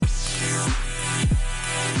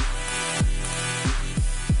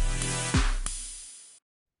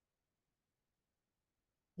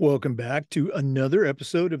Welcome back to another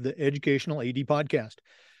episode of the Educational AD Podcast.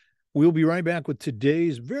 We'll be right back with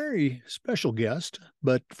today's very special guest.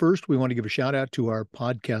 But first, we want to give a shout out to our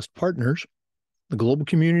podcast partners, the Global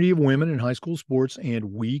Community of Women in High School Sports and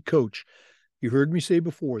We Coach. You heard me say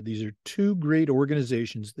before, these are two great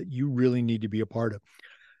organizations that you really need to be a part of.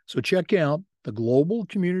 So check out the Global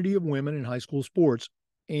Community of Women in High School Sports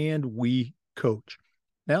and We Coach.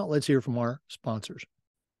 Now, let's hear from our sponsors.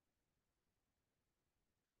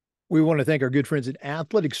 We want to thank our good friends at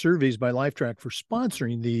Athletic Surveys by Lifetrack for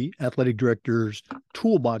sponsoring the Athletic Director's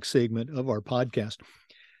Toolbox segment of our podcast.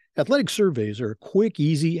 Athletic surveys are a quick,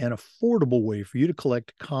 easy, and affordable way for you to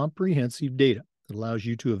collect comprehensive data that allows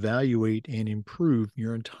you to evaluate and improve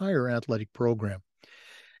your entire athletic program.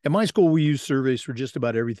 At my school, we use surveys for just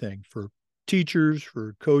about everything, for teachers,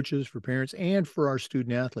 for coaches, for parents, and for our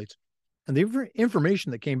student athletes. And the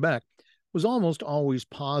information that came back was almost always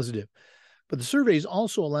positive. But the surveys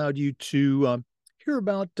also allowed you to hear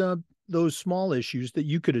about those small issues that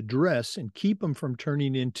you could address and keep them from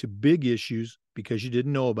turning into big issues because you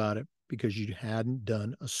didn't know about it, because you hadn't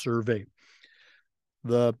done a survey.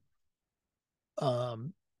 The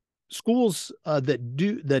schools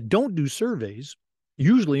that don't do surveys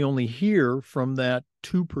usually only hear from that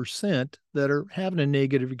 2% that are having a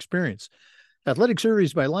negative experience. Athletic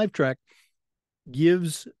Surveys by Lifetrack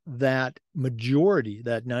gives that majority,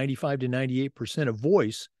 that 95 to 98% of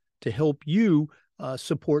voice to help you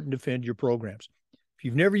support and defend your programs. If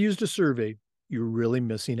you've never used a survey, you're really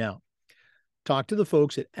missing out. Talk to the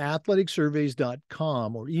folks at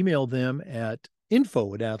athleticsurveys.com or email them at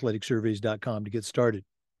info@athleticsurveys.com to get started.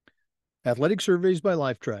 Athletic Surveys by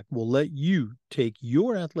Lifetrack will let you take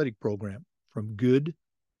your athletic program from good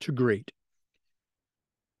to great.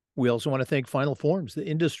 We also want to thank Final Forms, the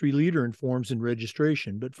industry leader in forms and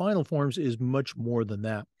registration, but Final Forms is much more than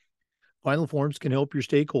that. Final Forms can help your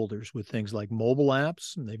stakeholders with things like mobile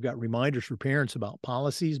apps, and they've got reminders for parents about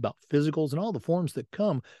policies, about physicals, and all the forms that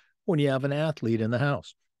come when you have an athlete in the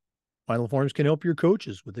house. Final Forms can help your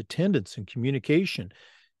coaches with attendance and communication.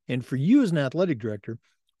 And for you as an athletic director,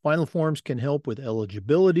 Final Forms can help with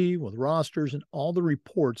eligibility, with rosters, and all the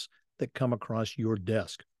reports that come across your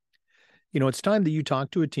desk. You know, it's time that you talk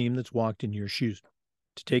to a team that's walked in your shoes.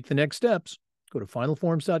 To take the next steps, go to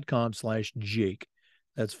finalforms.com/Jake.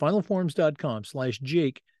 That's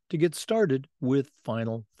finalforms.com/Jake to get started with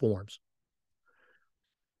Final Forms.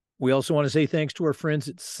 We also want to say thanks to our friends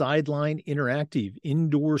at Sideline Interactive,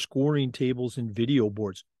 indoor scoring tables and video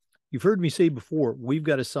boards. You've heard me say before, we've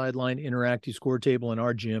got a Sideline Interactive score table in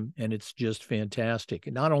our gym, and it's just fantastic.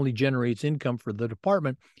 It not only generates income for the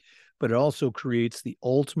department, but it also creates the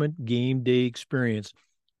ultimate game day experience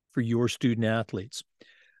for your student athletes.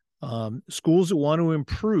 Schools that want to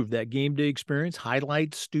improve that game day experience,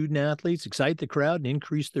 highlight student athletes, excite the crowd, and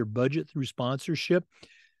increase their budget through sponsorship.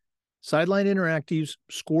 Sideline Interactive's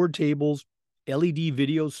score tables, LED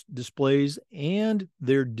video displays, and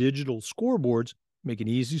their digital scoreboards make an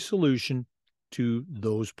easy solution to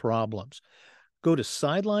those problems. Go to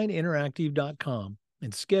sidelineinteractive.com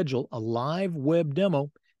and schedule a live web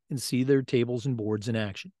demo and see their tables and boards in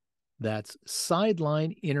action. That's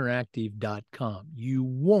sidelineinteractive.com. You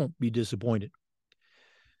won't be disappointed.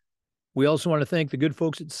 We also want to thank the good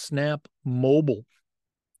folks at Snap Mobile.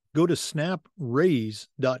 Go to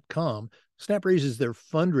snapraise.com. SnapRaise is their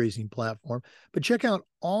fundraising platform, but check out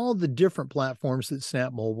all the different platforms that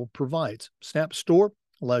Snap Mobile provides. Snap Store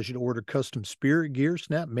allows you to order custom spirit gear.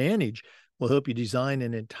 Snap Manage will help you design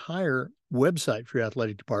an entire website for your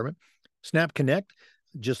athletic department. Snap Connect,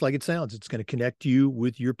 just like it sounds, it's going to connect you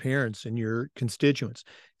with your parents and your constituents.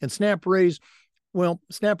 And Snap Raise, well,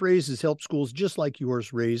 Snap Raise has helped schools just like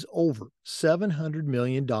yours raise over $700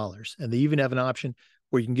 million. And they even have an option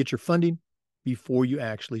where you can get your funding before you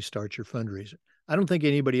actually start your fundraiser. I don't think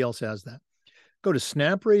anybody else has that. Go to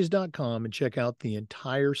snapraise.com and check out the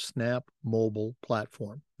entire Snap mobile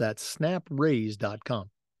platform. That's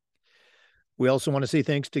snapraise.com. We also want to say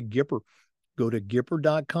thanks to Gipper. Go to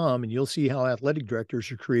Gipper.com and you'll see how athletic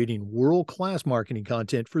directors are creating world-class marketing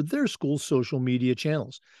content for their school's social media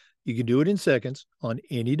channels. You can do it in seconds on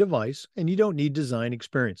any device, and you don't need design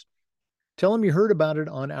experience. Tell them you heard about it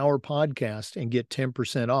on our podcast and get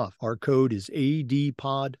 10% off. Our code is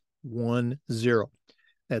ADPOD10.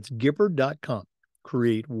 That's Gipper.com.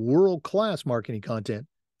 Create world-class marketing content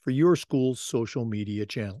for your school's social media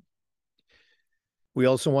channel. We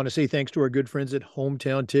also want to say thanks to our good friends at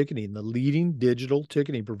Hometown Ticketing, the leading digital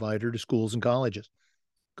ticketing provider to schools and colleges.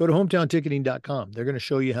 Go to hometownticketing.com. They're going to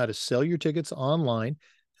show you how to sell your tickets online,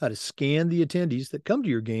 how to scan the attendees that come to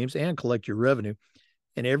your games and collect your revenue.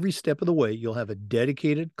 And every step of the way, you'll have a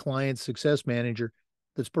dedicated client success manager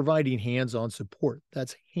that's providing hands-on support.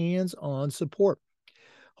 That's hands-on support.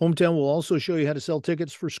 Hometown will also show you how to sell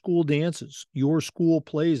tickets for school dances, your school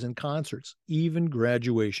plays and concerts, even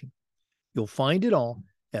graduation. You'll find it all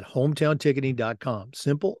at hometownticketing.com.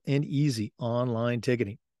 Simple and easy online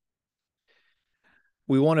ticketing.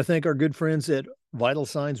 We want to thank our good friends at Vital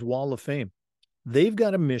Signs Wall of Fame. They've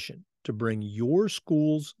got a mission to bring your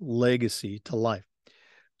school's legacy to life.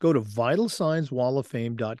 Go to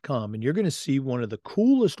vitalsignswalloffame.com and you're going to see one of the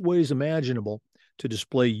coolest ways imaginable to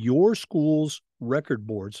display your school's record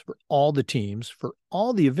boards for all the teams, for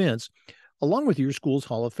all the events, along with your school's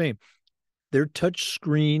Hall of Fame. Their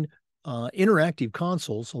touchscreen interactive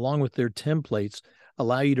consoles, along with their templates,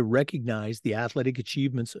 allow you to recognize the athletic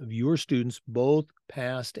achievements of your students, both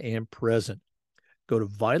past and present. Go to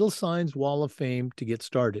Vital Signs Wall of Fame to get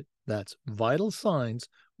started. That's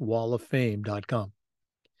vitalsignswalloffame.com.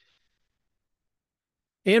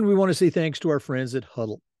 And we want to say thanks to our friends at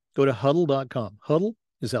Hudl. Go to Hudl.com. Hudl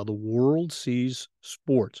is how the world sees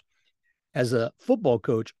sports. As a football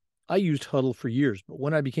coach, I used Hudl for years, but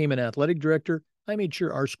when I became an athletic director, I made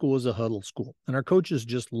sure our school is a Hudl school. And our coaches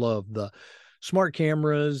just love the smart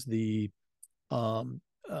cameras, the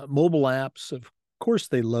mobile apps. Of course,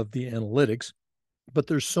 they love the analytics, but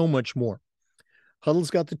there's so much more.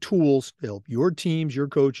 Hudl's got the tools to help your teams, your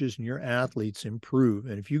coaches, and your athletes improve.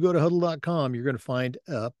 And if you go to Hudl.com, you're going to find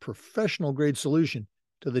a professional-grade solution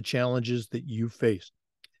to the challenges that you face.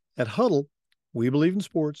 At Hudl, we believe in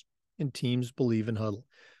sports, and teams believe in Hudl.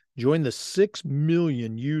 Join the 6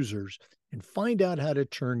 million users and find out how to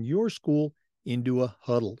turn your school into a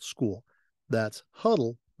Hudl school. That's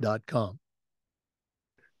Hudl.com.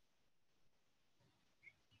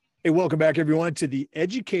 Hey, welcome back, everyone, to the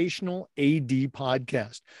Educational AD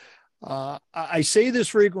Podcast. I say this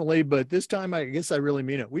frequently, but this time I guess I really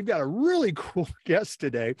mean it. We've got a really cool guest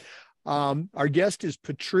today. Our guest is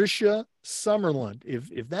Patricia Summerlin.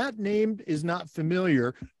 If that name is not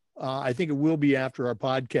familiar, I think it will be after our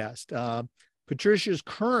podcast. Patricia is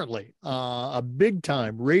currently a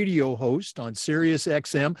big-time radio host on Sirius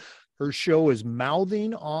XM. Her show is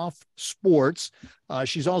Mouthing Off Sports.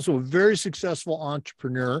 She's also a very successful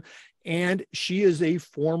entrepreneur, and she is a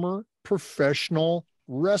former professional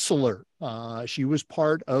wrestler. She was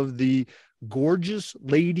part of the Gorgeous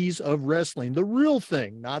Ladies of Wrestling, the real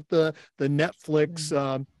thing, not the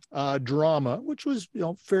Netflix drama, which was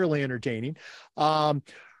fairly entertaining.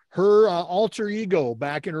 Her alter ego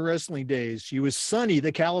back in her wrestling days, she was Sunny,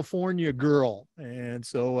 the California girl. And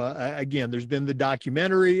so, again, there's been the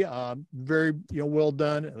documentary, very well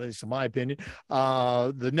done, at least in my opinion.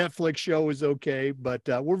 The Netflix show is okay, but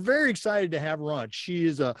we're very excited to have her on. She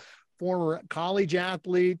is a former college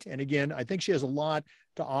athlete. And again, I think she has a lot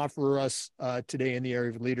to offer us today in the area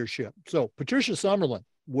of leadership. So, Patricia Summerlin,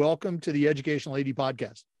 welcome to the Educational AD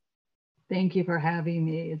Podcast. Thank you for having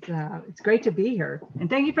me. It's great to be here. And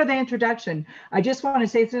thank you for the introduction. I just want to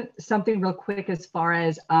say something real quick as far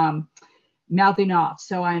as mouthing off.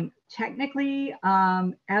 So I'm technically,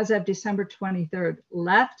 as of December 23rd,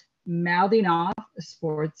 left Mouthing Off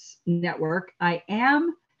Sports Network. I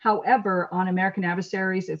am, however, on American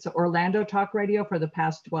Adversaries. It's Orlando Talk Radio for the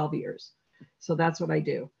past 12 years. So that's what I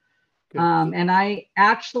do. And I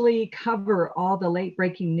actually cover all the late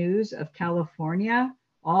breaking news of California,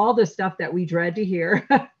 all the stuff that we dread to hear,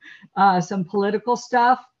 some political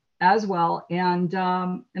stuff as well. And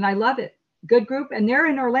I love it. Good group. And they're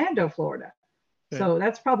in Orlando, Florida. Okay. So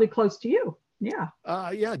that's probably close to you. Yeah.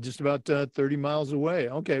 Yeah, just about 30 miles away.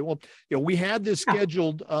 Okay. Well, we had this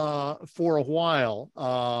scheduled for a while,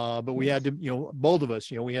 but we had to, both of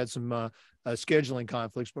us, we had some scheduling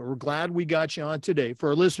conflicts, but we're glad we got you on today. For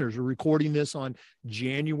our listeners, we're recording this on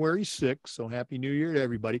January 6th. So happy New Year to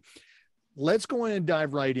everybody. Let's go in and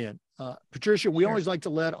dive right in. Patricia, we always like to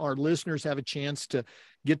let our listeners have a chance to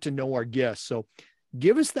get to know our guests. So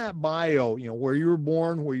give us that bio, where you were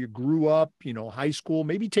born, where you grew up, high school,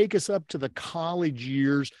 maybe take us up to the college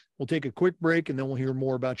years. We'll take a quick break and then we'll hear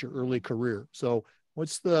more about your early career. So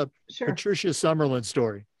what's the Patricia Summerlin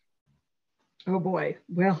story? Oh boy.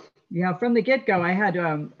 Well, yeah, from the get-go, I had,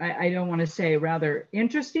 I don't want to say rather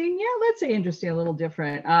interesting. Yeah, let's say interesting, a little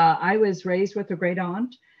different. I was raised with a great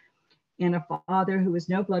aunt and a father who was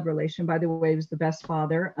no blood relation, by the way, was the best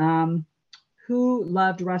father, who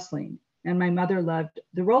loved wrestling. And my mother loved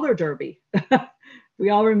the roller derby.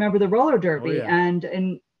 We all remember the roller derby. Oh, yeah.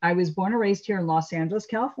 And I was born and raised here in Los Angeles,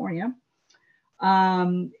 California.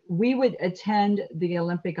 We would attend the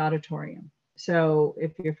Olympic Auditorium. So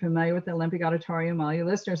if you're familiar with the Olympic Auditorium, all your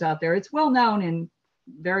listeners out there, it's well known in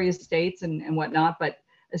various states and whatnot, but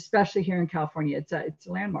especially here in California, it's a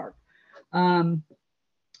landmark.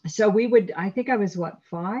 So we would, I think I was what,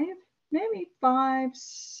 5, maybe 5,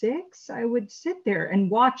 6. I would sit there and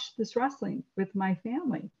watch this wrestling with my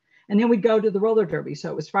family. And then we'd go to the roller derby. So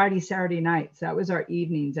it was Friday, Saturday nights. That was our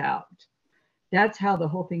evenings out. That's how the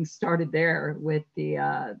whole thing started there with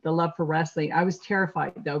the love for wrestling. I was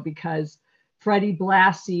terrified though, because Freddie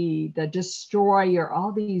Blassie, the Destroyer,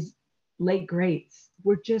 all these late greats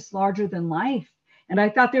were just larger than life. And I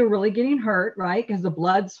thought they were really getting hurt, right? Because the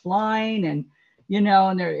blood's flying and, you know,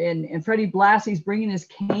 and Freddie Blassie's bringing his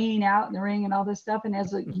cane out in the ring and all this stuff. And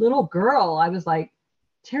as a little girl, I was like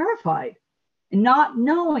terrified and not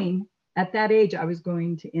knowing at that age I was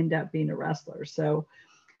going to end up being a wrestler. So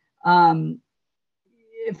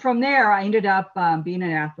from there, I ended up being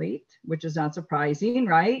an athlete, which is not surprising,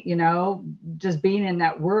 right? You know, just being in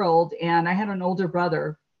that world. And I had an older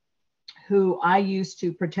brother who I used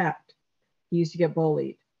to protect. He used to get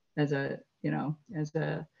bullied as a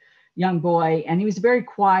young boy, and he was very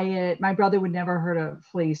quiet. My brother would never hurt a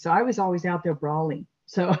flea, so I was always out there brawling.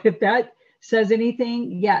 So if that says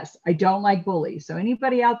anything, yes, I don't like bullies. So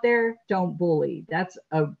anybody out there, don't bully. That's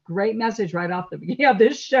a great message right off the beginning of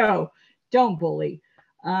this show. Don't bully.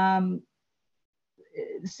 The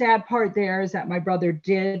sad part there is that my brother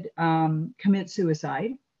did commit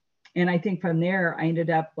suicide. And I think from there, I ended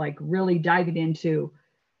up like really diving into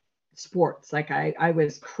sports. Like I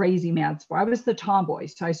was crazy mad sport. I was the tomboy.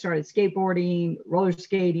 So I started skateboarding, roller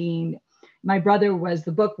skating. My brother was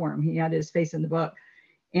the bookworm. He had his face in the book.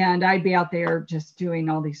 And I'd be out there just doing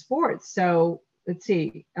all these sports. So let's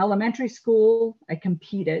see, elementary school, I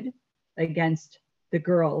competed against the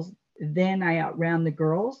girls. Then I outran the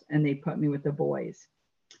girls and they put me with the boys.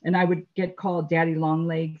 And I would get called Daddy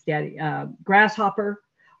Longlegs, Daddy Grasshopper,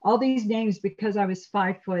 all these names because I was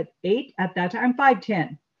 5'8" at that time. I'm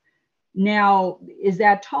 5'10". Now, is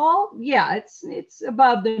that tall? Yeah, it's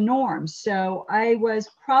above the norm. So I was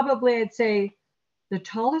probably, I'd say, the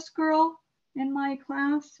tallest girl in my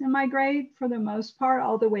class, in my grade, for the most part,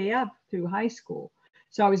 all the way up through high school.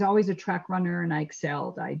 So I was always a track runner and I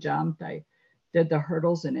excelled. I jumped, I did the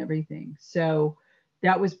hurdles and everything. So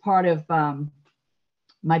that was part of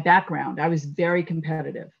my background. I was very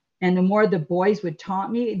competitive. And the more the boys would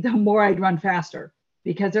taunt me, the more I'd run faster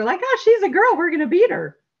because they're like, oh, she's a girl, we're going to beat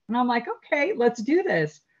her. And I'm like, okay, let's do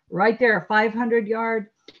this. Right there, 500 yard,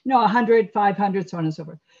 100, 500, so on and so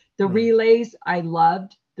forth. The relays, I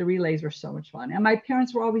loved. The relays were so much fun. And my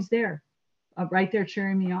parents were always there, right there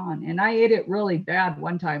cheering me on. And I ate it really bad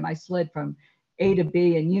one time. I slid from A to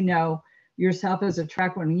B. And you know yourself as a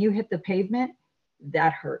track runner, when you hit the pavement,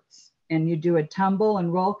 that hurts. And you do a tumble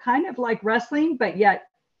and roll, kind of like wrestling, but yet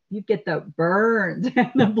you get the burns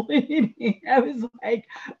and the bleeding. I was like,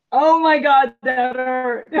 oh my God, that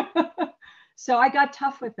hurt. So I got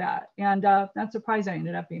tough with that. And not surprised I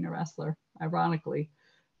ended up being a wrestler, ironically.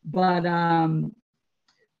 But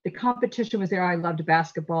the competition was there. I loved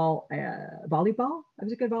basketball, volleyball. I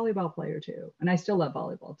was a good volleyball player too. And I still love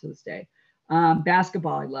volleyball to this day.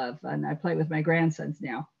 Basketball I love. And I play with my grandsons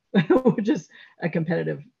now, which is a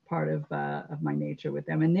competitive part of my nature with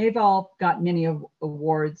them. And they've all got many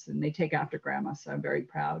awards and they take after grandma. So I'm very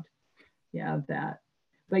proud, of that.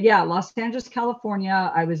 But yeah, Los Angeles,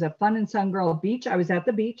 California, I was a fun and sun girl. Beach, I was at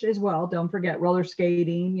the beach as well. Don't forget roller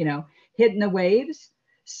skating, hitting the waves.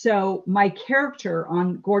 So my character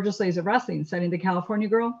on Gorgeous Ladies of Wrestling, Sunny the California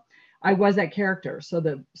Girl, I was that character. So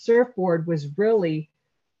the surfboard was really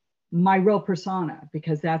my real persona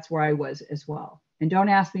because that's where I was as well. And don't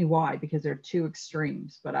ask me why, because they're two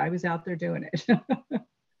extremes, but I was out there doing it.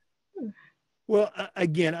 Well,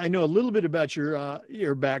 again, I know a little bit about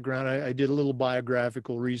your background. I did a little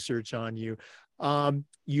biographical research on you.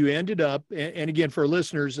 You ended up, and again, for our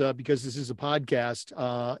listeners, because this is a podcast,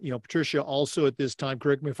 Patricia also at this time,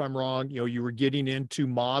 correct me if I'm wrong, you were getting into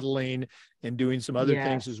modeling and doing some other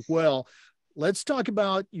things as well. Let's talk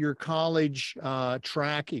about your college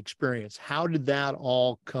track experience. How did that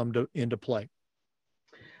all come into play?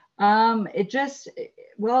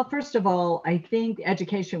 Well, first of all, I think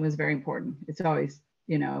education was very important. It's always,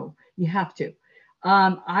 you have to.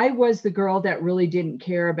 I was the girl that really didn't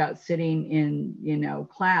care about sitting in,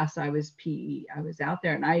 class. I was PE. I was out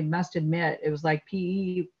there and I must admit it was like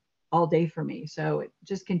PE all day for me. So it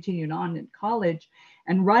just continued on in college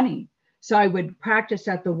and running. So I would practice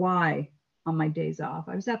at the Y on my days off.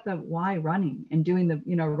 I was at the Y running and doing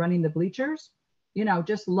running the bleachers,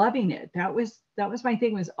 just loving it. That was my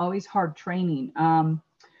thing, was always hard training.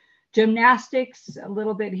 Gymnastics, a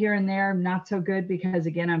little bit here and there, not so good because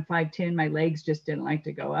again, I'm 5'10", my legs just didn't like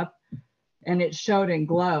to go up and it showed in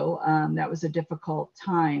glow. That was a difficult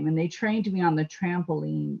time. And they trained me on the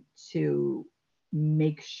trampoline to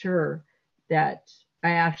make sure that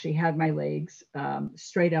I actually had my legs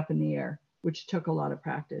straight up in the air, which took a lot of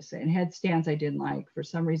practice. And headstands I didn't like. For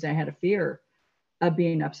some reason, I had a fear of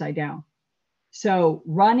being upside down. So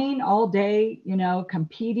running all day, you know,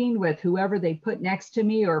 competing with whoever they put next to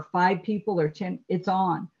me, or 5 people or 10, it's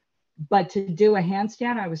on. But to do a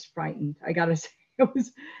handstand, I was frightened. I got to say, it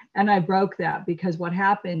was, and I broke that, because what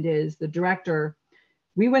happened is the director,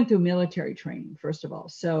 we went through military training, first of all.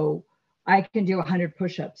 So I can do 100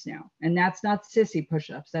 push-ups now. And that's not sissy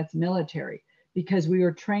push-ups, that's military, because we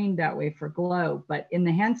were trained that way for Glow. But in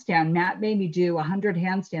the handstand, Matt made me do 100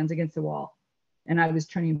 handstands against the wall. And I was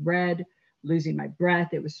turning red, losing my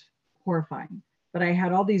breath. It was horrifying. But I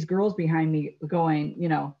had all these girls behind me going, you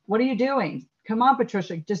know, what are you doing? Come on,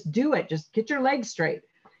 Patricia, just do it. Just get your legs straight.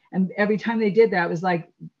 And every time they did that, it was like,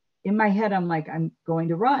 in my head, I'm like, I'm going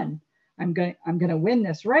to run. I'm going to win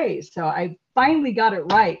this race. So I finally got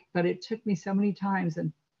it right, but it took me so many times.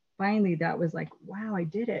 And finally that was like, wow, I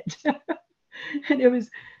did it. And it was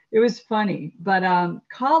funny. But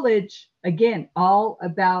college, again, all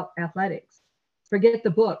about athletics. Forget the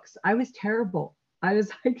books. I was terrible. I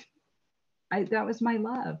was like, that was my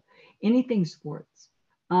love. Anything sports,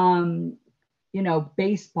 you know,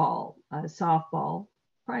 baseball, softball,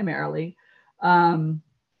 primarily,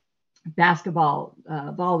 basketball,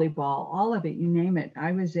 volleyball, all of it, you name it.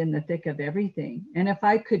 I was in the thick of everything. And if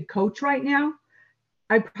I could coach right now,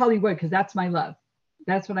 I probably would, because that's my love.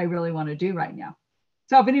 That's what I really want to do right now.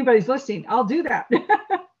 So if anybody's listening, I'll do that.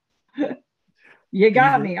 You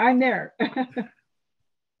got me. I'm there.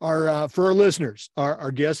 For our listeners,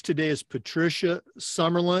 our guest today is Patricia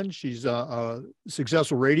Summerlin. She's a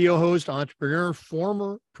successful radio host, entrepreneur,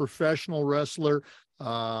 former professional wrestler,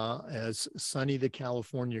 as Sunny the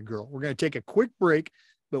California Girl. We're going to take a quick break,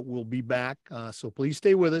 but we'll be back. So please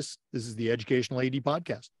stay with us. This is the Educational AD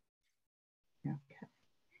Podcast. Okay.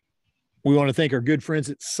 We want to thank our good friends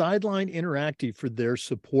at Sideline Interactive for their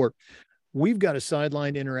support. We've got a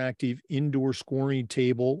Sideline Interactive indoor scoring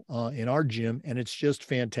table in our gym, and it's just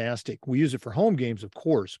fantastic. We use it for home games, of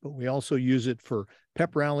course, but we also use it for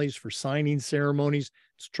pep rallies, for signing ceremonies.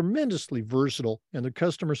 It's tremendously versatile, and their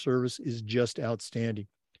customer service is just outstanding.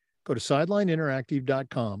 Go to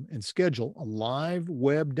sidelineinteractive.com and schedule a live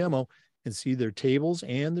web demo and see their tables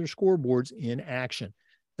and their scoreboards in action.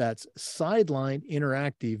 That's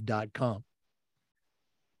sidelineinteractive.com.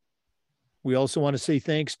 We also want to say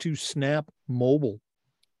thanks to Snap Mobile.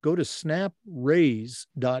 Go to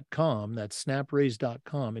snapraise.com, that's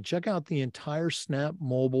snapraise.com, and check out the entire Snap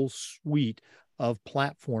Mobile suite of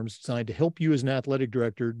platforms designed to help you as an athletic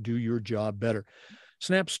director do your job better.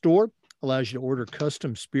 Snap Store allows you to order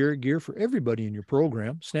custom spirit gear for everybody in your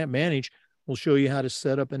program. Snap Manage will show you how to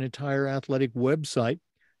set up an entire athletic website.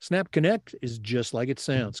 Snap Connect is just like it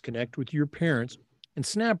sounds. Connect with your parents. And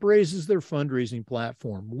Snap Raise is their fundraising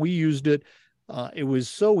platform. We used it. It was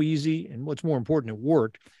so easy. And what's more important, it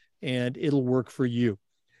worked. And it'll work for you.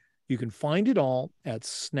 You can find it all at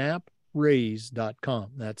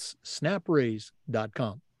snapraise.com. That's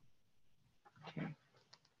snapraise.com. Okay.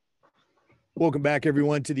 Welcome back,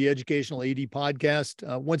 everyone, to the Educational AD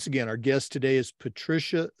Podcast. Once again, our guest today is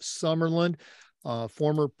Patricia Summerlin,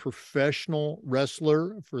 former professional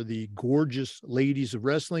wrestler for the Gorgeous Ladies of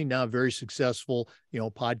Wrestling, now very successful,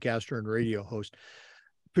 podcaster and radio host.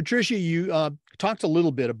 Patricia, you talked a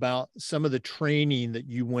little bit about some of the training that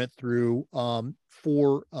you went through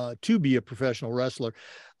to be a professional wrestler.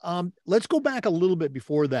 Let's go back a little bit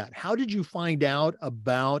before that. How did you find out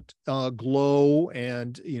about Glow,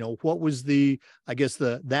 and what was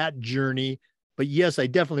that journey? But yes, I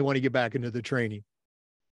definitely want to get back into the training.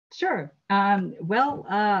 Sure.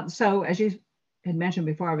 So as you had mentioned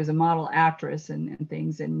before, I was a model actress and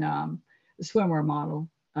things, and a swimwear model.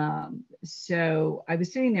 So I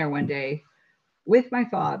was sitting there one day with my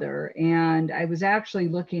father, and I was actually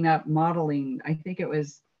looking up modeling. I think it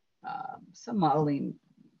was some modeling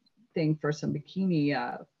thing for some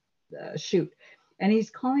bikini shoot. And he's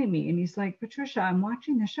calling me and he's like, Patricia, I'm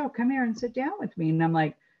watching the show. Come here and sit down with me. And I'm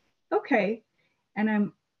like, okay. And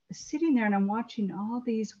I'm sitting there and I'm watching all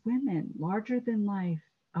these women, larger than life,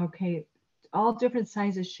 okay, all different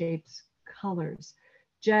sizes, shapes, colors,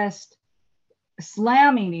 just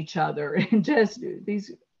slamming each other and just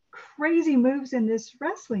these crazy moves in this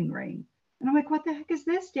wrestling ring. And I'm like, what the heck is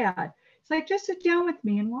this, Dad? It's like, just sit down with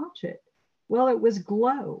me and watch it. Well, it was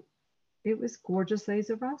Glow. It was Gorgeous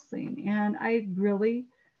Ladies of Wrestling. And I'm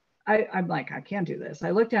like, I can't do this.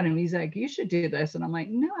 I looked at him, he's like, you should do this. And I'm like,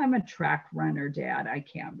 no, I'm a track runner, Dad. I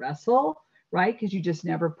can't wrestle, right? Because I just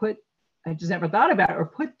never thought about it or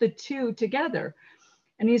put the two together.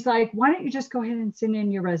 And he's like, why don't you just go ahead and send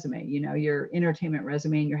in your resume, your entertainment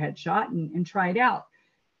resume and your headshot and try it out.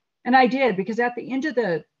 And I did, because at the end of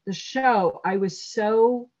the show, I was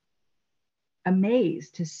so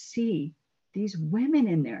amazed to see these women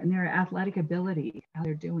in there and their athletic ability, how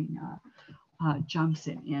they're doing jumps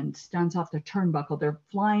and stunts off the turnbuckle. They're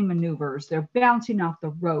flying maneuvers. They're bouncing off the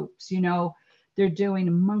ropes. You know, they're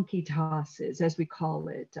doing monkey tosses, as we call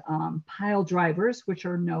it, pile drivers, which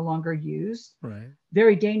are no longer used. Right.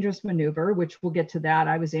 Very dangerous maneuver, which we'll get to that.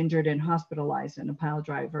 I was injured and hospitalized in a pile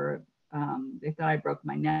driver. They thought I broke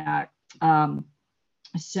my neck.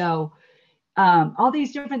 So all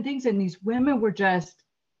these different things. And these women were just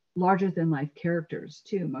larger than life characters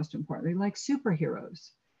too, most importantly, like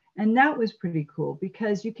superheroes. And that was pretty cool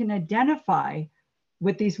because you can identify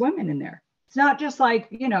with these women in there. It's not just like,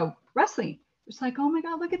 you know, wrestling. It's like, oh my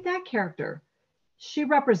God, look at that character. She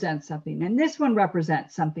represents something, and this one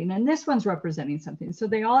represents something, and this one's representing something. So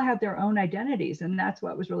they all have their own identities, and that's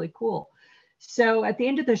what was really cool. So at the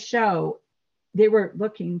end of the show, they were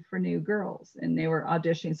looking for new girls, and they were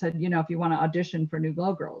auditioning, said, you know, if you want to audition for New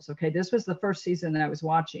Glow Girls. Okay, this was the first season that I was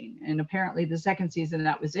watching, and apparently the second season,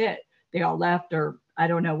 that was it. They all left, or I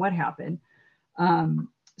don't know what happened.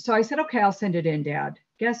 So I said, okay, I'll send it in, Dad.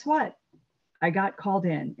 Guess what? I got called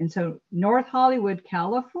in. And so North Hollywood,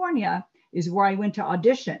 California is where I went to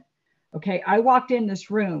audition. Okay, I walked in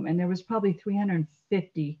this room and there was probably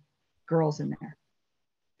 350 girls in there.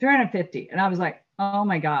 350. And I was like, oh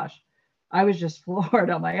my gosh. I was just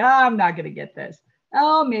floored. I'm like, oh, I'm not going to get this.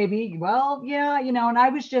 Oh, maybe. Well, yeah, you know, and I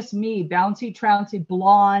was just me, bouncy, trouncy,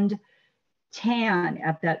 blonde, tan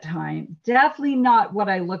at that time. Definitely not what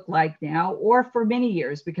I look like now, or for many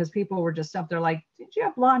years, because people were just up there like, did you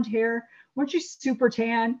have blonde hair? Weren't you super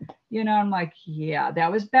tan? You know, I'm like, yeah,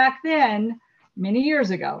 that was back then, many years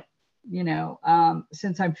ago, you know,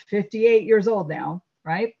 since I'm 58 years old now,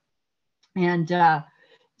 right? And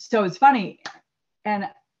so it's funny. And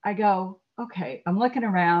I go, okay, I'm looking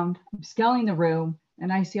around, I'm scaling the room,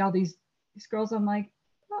 and I see all these girls. I'm like,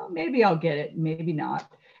 well, maybe I'll get it, maybe not.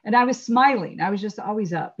 And I was smiling. I was just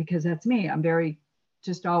always up, because that's me. I'm very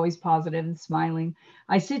just always positive and smiling.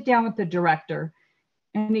 I sit down with the director,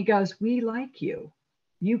 and he goes, we like you.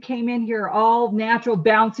 You came in here all natural,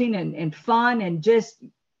 bouncing and fun, and just,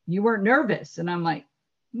 you weren't nervous. And I'm like,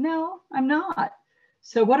 no, I'm not.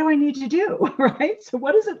 So what do I need to do? Right? So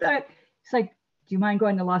what is it that, it's like, do you mind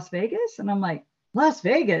going to Las Vegas? And I'm like, Las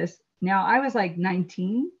Vegas? Now I was like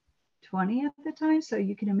 19, 20 at the time. So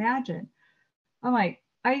you can imagine. I'm like,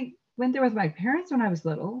 I went there with my parents when I was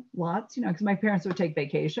little, lots, you know, because my parents would take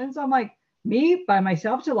vacations. I'm like, me by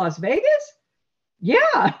myself to Las Vegas?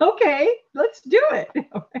 Yeah, okay, let's do it.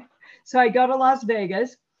 So I go to Las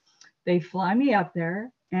Vegas. They fly me up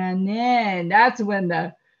there. And then that's when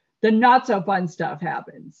the not so fun stuff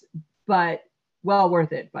happens. But well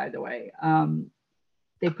worth it, by the way.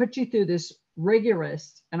 They put you through this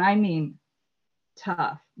rigorous, and I mean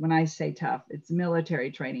tough. When I say tough, it's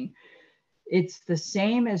military training. It's the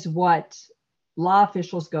same as what law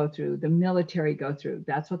officials go through, the military go through.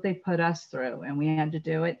 That's what they put us through. And we had to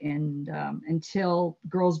do it until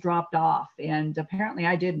girls dropped off. And apparently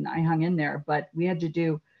I didn't. I hung in there. But we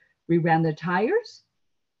ran the tires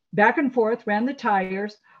back and forth, ran the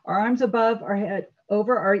tires, our arms above our head,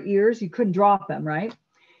 over our ears. You couldn't drop them, right?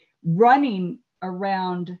 Running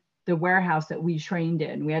around the warehouse that we trained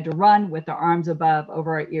in. We had to run with our arms above,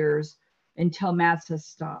 over our ears, until Matt says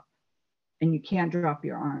stop. And you can't drop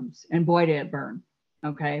your arms. And boy, did it burn.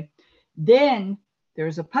 Okay. Then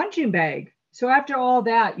there's a punching bag. So after all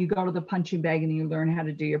that, you go to the punching bag and you learn how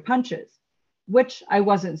to do your punches, which I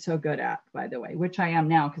wasn't so good at, by the way, which I am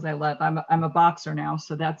now, because I'm a boxer now.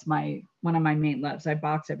 So that's one of my main loves. I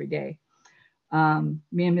box every day. Me and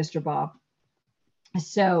Mr. Bob.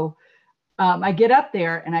 So I get up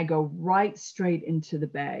there and I go right straight into the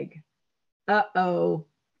bag. Uh-oh.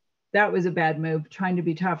 That was a bad move, trying to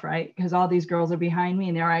be tough, right? Because all these girls are behind me,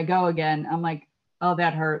 and there I go again. I'm like, oh,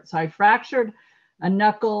 that hurt. So I fractured a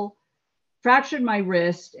knuckle, fractured my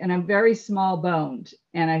wrist, and I'm very small boned.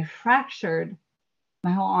 And I fractured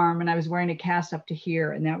my whole arm, and I was wearing a cast up to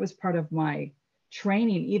here. And that was part of my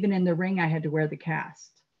training. Even in the ring, I had to wear the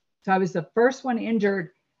cast. So I was the first one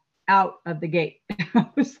injured out of the gate.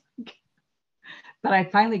 But I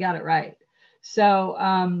finally got it right.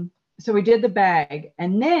 So we did the bag,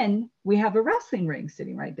 and then we have a wrestling ring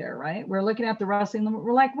sitting right there, right? We're looking at the wrestling.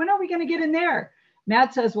 We're like, when are we going to get in there?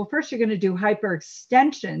 Matt says, well, first you're going to do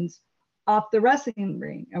hyperextensions off the wrestling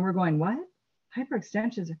ring. And we're going, what?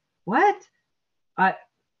 Hyperextensions? What? I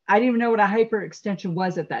didn't even know what a hyperextension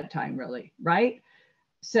was at that time, really, right?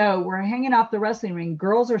 So we're hanging off the wrestling ring.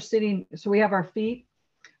 Girls are sitting. So we have our feet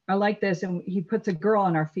are like this, and he puts a girl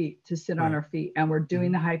on our feet to sit on our feet, and we're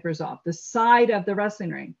doing the hypers off the side of the wrestling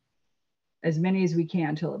ring. as many as we can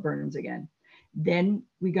until it burns again. Then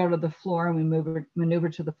we go to the floor and we maneuver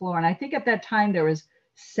to the floor. And I think at that time there was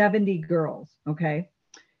 70 girls, okay?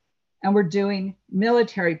 And we're doing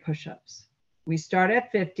military push-ups. We start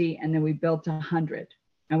at 50 and then we built to 100.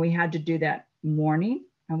 And we had to do that morning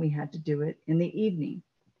and we had to do it in the evening.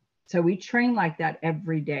 So we train like that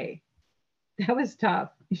every day. That was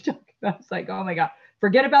tough. I was like, oh my God,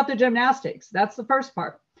 forget about the gymnastics. That's the first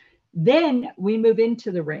part. Then we move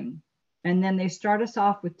into the ring. And then they start us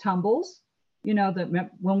off with tumbles. You know, that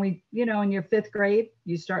when we, you know, in your 5th grade,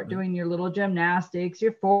 you start doing your little gymnastics,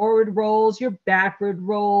 your forward rolls, your backward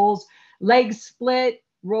rolls, leg split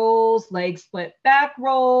rolls, leg split back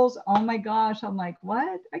rolls. Oh my gosh. I'm like,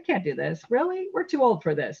 what? I can't do this. Really? We're too old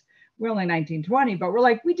for this. We're only 19, 20, but we're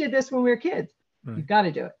like, we did this when we were kids. Right. You've got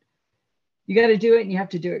to do it. You got to do it and you have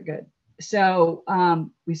to do it good. So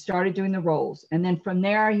we started doing the rolls. And then from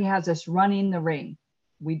there, he has us running the ring.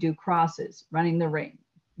 We do crosses, running the ring,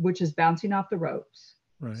 which is bouncing off the ropes.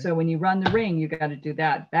 Right. So when you run the ring, you got to do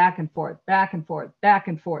that back and forth, back and forth, back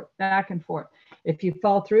and forth, back and forth. If you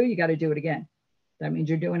fall through, you got to do it again. That means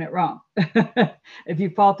you're doing it wrong. If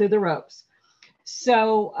you fall through the ropes.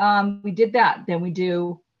 So we did that. Then we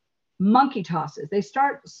do monkey tosses. They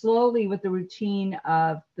start slowly with the routine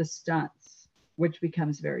of the stunts, which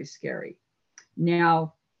becomes very scary.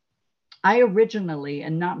 Now, I originally,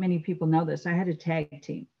 and not many people know this, I had a tag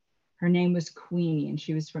team. Her name was Queenie, and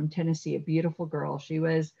she was from Tennessee, a beautiful girl. She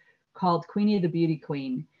was called Queenie the Beauty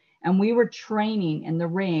Queen. And we were training in the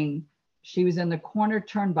ring. She was in the corner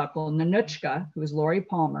turnbuckle. Nanuchka, who was Lori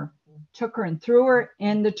Palmer, took her and threw her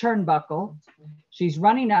in the turnbuckle. She's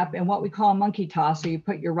running up, and what we call a monkey toss. So you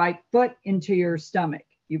put your right foot into your stomach.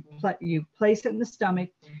 You place it in the stomach,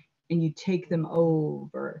 and you take them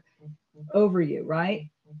over you, right?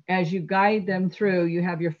 As you guide them through, you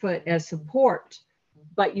have your foot as support,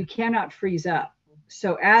 but you cannot freeze up.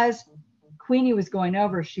 So as Queenie was going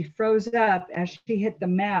over, she froze up. As she hit the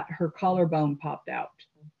mat, her collarbone popped out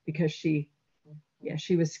because she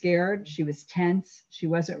was scared. She was tense. She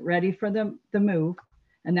wasn't ready for the move.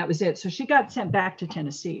 And that was it. So she got sent back to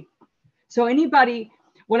Tennessee. So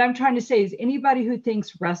what I'm trying to say is anybody who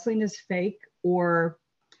thinks wrestling is fake or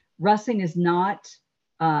wrestling is not,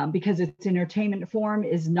 because it's entertainment form,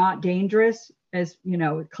 is not dangerous as, you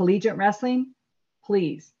know, collegiate wrestling,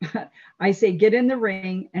 please, I say get in the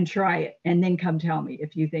ring and try it and then come tell me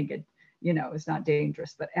if you think it, you know, it's not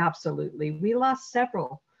dangerous. But absolutely. We lost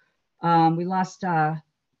several. We lost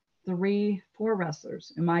 3, 4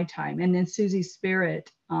 wrestlers in my time. And then Susie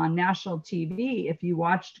Spirit on national TV, if you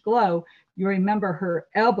watched Glow, you remember her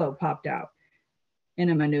elbow popped out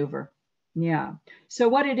in a maneuver. Yeah. So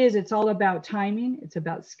what it is, it's all about timing. It's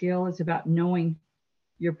about skill. It's about knowing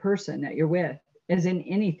your person that you're with, as in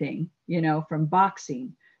anything, you know, from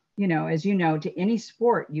boxing, you know, as you know, to any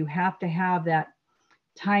sport, you have to have that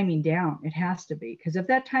timing down. It has to be, because if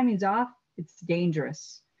that timing's off, it's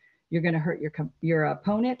dangerous. You're going to hurt your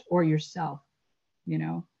opponent or yourself, you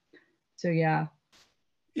know? So, yeah.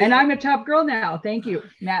 And I'm a tough girl now. Thank you,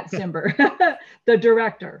 Matt Simber, the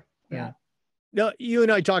director. Yeah. Now, you and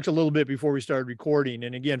I talked a little bit before we started recording.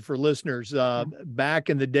 And again, for listeners, back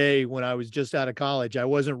in the day when I was just out of college, I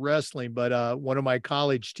wasn't wrestling, but one of my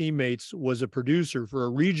college teammates was a producer for a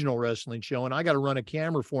regional wrestling show, and I got to run a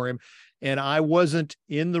camera for him. And I wasn't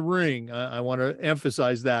in the ring. I want to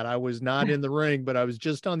emphasize that. I was not in the ring, but I was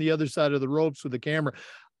just on the other side of the ropes with the camera.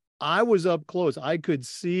 I was up close. I could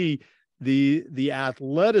see the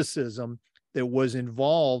athleticism that was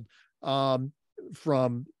involved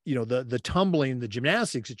from, you know, the tumbling, the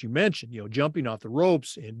gymnastics that you mentioned, you know, jumping off the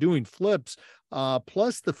ropes and doing flips,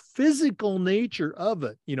 plus the physical nature of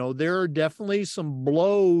it. You know, there are definitely some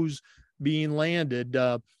blows being landed,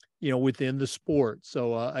 you know, within the sport.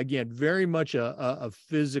 So again, very much a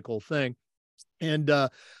physical thing. And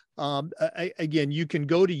again, you can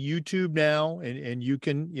go to YouTube now and you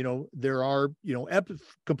can, you know, there are, you know,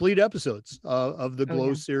 complete episodes of the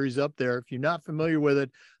Glow series up there. If you're not familiar with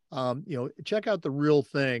it, you know, check out The Real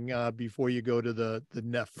Thing before you go to the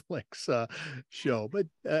Netflix show. But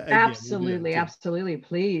again, absolutely,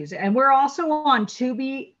 please. And we're also on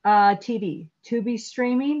Tubi TV, Tubi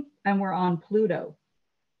streaming, and we're on Pluto.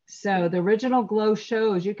 So the original Glow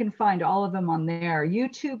shows, you can find all of them on there.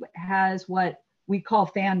 YouTube has what we call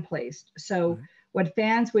fan placed. So what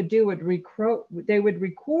fans would do they would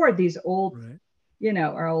record these old, you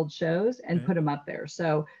know, our old shows and put them up there.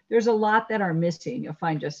 So there's a lot that are missing. You'll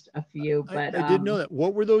find just a few, but I didn't know that.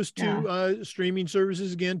 What were those two streaming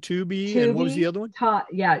services again? Tubi, and what was the other one?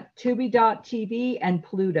 Tubi.tv and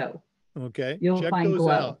Pluto. Okay. You'll find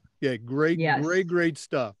Glow. Out. Yeah. Great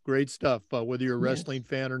stuff. Great stuff. Whether you're a wrestling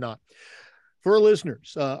fan or not. For our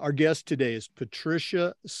listeners, our guest today is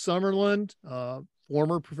Patricia Summerland,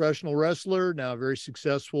 former professional wrestler, now a very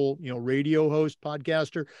successful, radio host,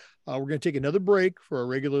 podcaster. We're going to take another break for our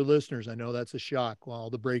regular listeners. I know that's a shock,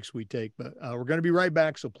 all the breaks we take, but we're going to be right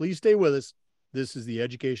back. So please stay with us. This is the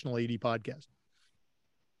Educational AD Podcast.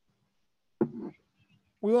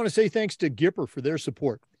 We want to say thanks to Gipper for their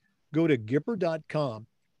support. Go to Gipper.com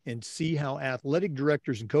and see how athletic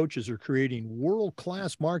directors and coaches are creating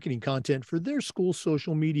world-class marketing content for their school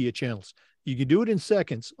social media channels. You can do it in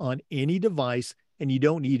seconds on any device, and you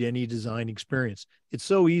don't need any design experience. It's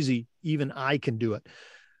so easy, even I can do it.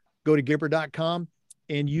 Go to Gipper.com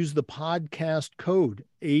and use the podcast code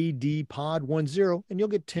ADPOD10, and you'll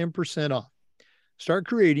get 10% off. Start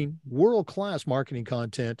creating world-class marketing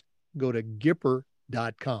content. Go to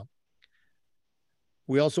Gipper.com.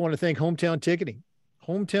 We also want to thank Hometown Ticketing.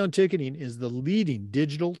 Hometown Ticketing is the leading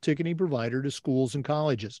digital ticketing provider to schools and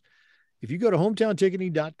colleges. If you go to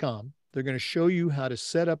hometownticketing.com, they're going to show you how to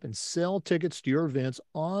set up and sell tickets to your events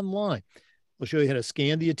online. They'll show you how to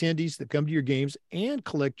scan the attendees that come to your games and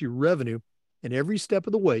collect your revenue. And every step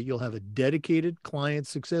of the way, you'll have a dedicated client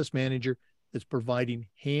success manager that's providing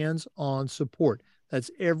hands-on support. That's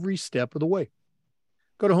every step of the way.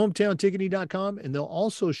 Go to hometownticketing.com, and they'll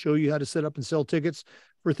also show you how to set up and sell tickets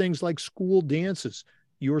for things like school dances,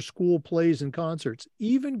 your school plays and concerts,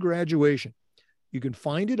 even graduation. You can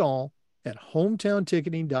find it all at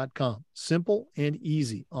hometownticketing.com. Simple and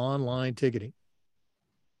easy online ticketing.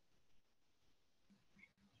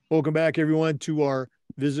 Welcome back, everyone, to our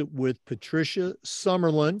visit with Patricia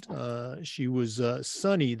Summerland. She was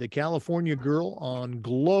Sunny, the California girl on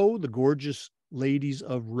Glow, the Gorgeous Ladies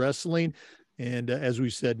of Wrestling. And as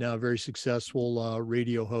we said, now a very successful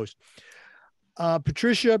radio host.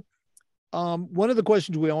 Patricia, one of the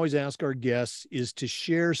questions we always ask our guests is to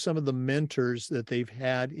share some of the mentors that they've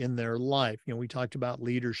had in their life. We talked about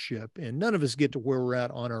leadership, and none of us get to where we're at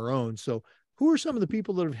on our own. So who are some of the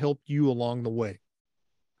people that have helped you along the way?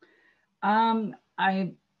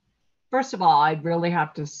 First of all, I'd really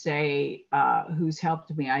have to say who's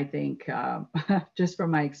helped me, I think, just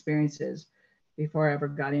from my experiences before I ever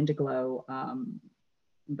got into Glow,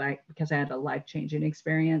 because I had a life-changing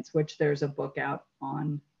experience, which there's a book out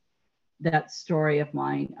on that story of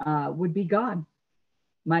mine, would be God,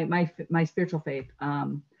 my spiritual faith.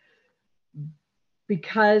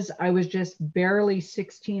 Because I was just barely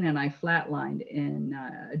 16 and I flatlined in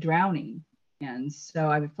drowning. And so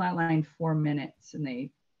I flatlined 4 minutes and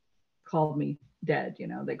they called me dead.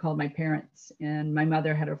 They called my parents, and my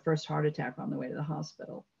mother had her first heart attack on the way to the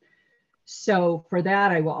hospital. So for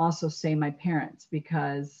that, I will also say my parents,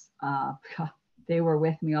 because they were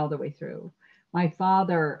with me all the way through. My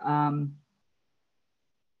father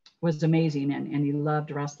was amazing, and he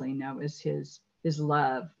loved wrestling. That was his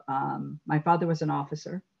love. My father was an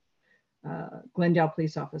officer, Glendale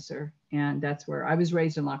police officer, and that's where I was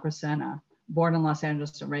raised in La Crescenta, born in Los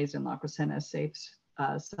Angeles and raised in La Crescenta, a safe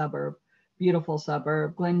suburb, beautiful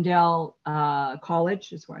suburb. Glendale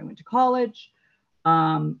College is where I went to college.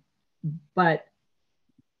 But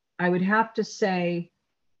I would have to say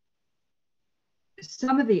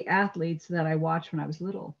some of the athletes that I watched when I was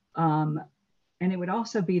little, and it would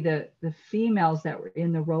also be the females that were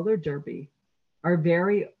in the roller derby, our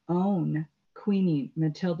very own Queenie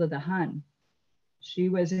Matilda the Hun. She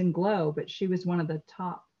was in Glow, but she was one of the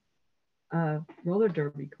top roller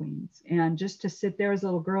derby queens. And just to sit there as a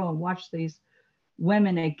little girl and watch these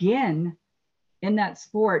women again in that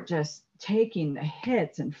sport, just taking the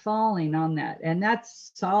hits and falling on that. And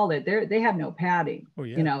that's solid. They have no padding. Oh,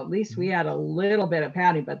 yeah. At least we had a little bit of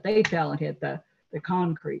padding, but they fell and hit the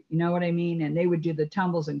concrete. You know what I mean? And they would do the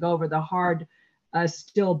tumbles and go over the hard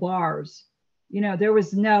steel bars. There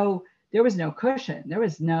was no cushion. There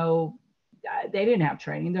was no, they didn't have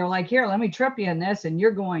training. They're like, here, let me trip you in this, and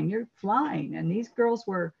you're flying. And these girls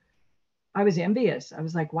I was envious. I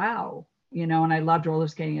was like, wow. And I loved roller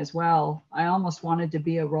skating as well. I almost wanted to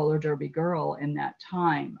be a roller derby girl in that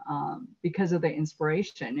time because of the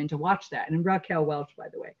inspiration and to watch that. And Raquel Welch, by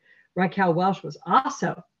the way, Raquel Welch was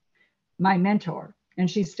also my mentor. And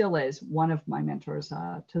she still is one of my mentors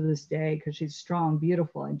to this day, because she's strong,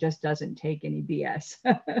 beautiful, and just doesn't take any BS.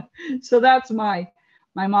 So that's my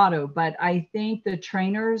motto. But I think the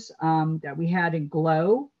trainers that we had in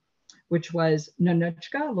Glow, which was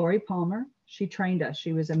Nanuchka, Lori Palmer, she trained us.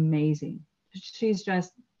 She was amazing. She's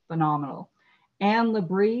just phenomenal. Anne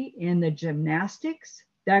Labrie in the gymnastics,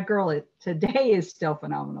 that girl today is still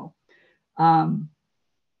phenomenal.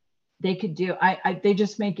 They could do, they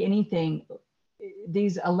just make anything.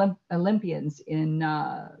 These Olympians in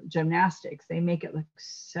gymnastics, they make it look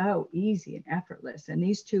so easy and effortless. And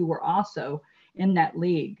these two were also in that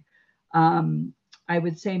league. I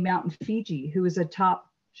would say Mountain Fiji, who is a top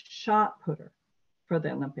shot putter for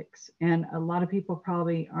the Olympics. And a lot of people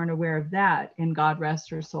probably aren't aware of that. And God rest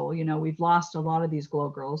her soul. You know, we've lost a lot of these glow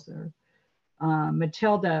girls there.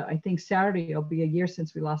 Matilda, I think Saturday will be a year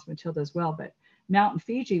since we lost Matilda as well. But Mountain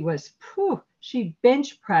Fiji was, she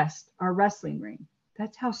bench pressed our wrestling ring.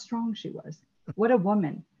 That's how strong she was. What a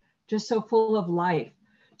woman, just so full of life.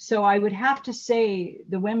 So I would have to say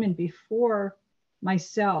the women before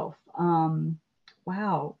myself,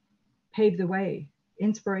 wow, paved the way,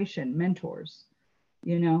 inspiration, mentors,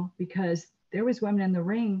 you know, because there was women in the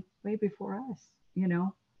ring way before us, you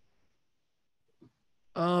know.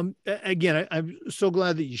 Again, I'm so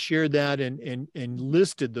glad that you shared that and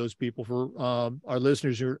listed those people for our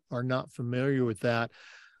listeners who are not familiar with that.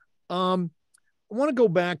 I want to go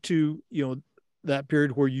back to, you know, that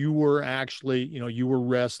period where you were actually, you know, you were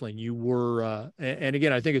wrestling, you were, and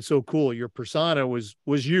again, I think it's so cool. Your persona was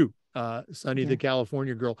you, Sunny, the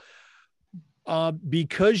California girl,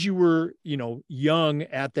 because you were, you know, young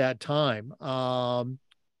at that time.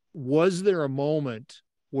 Was there a moment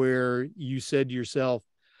where you said to yourself,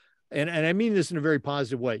 and I mean this in a very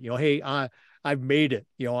positive way, you know, hey, I've made it,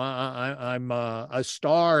 you know, I'm a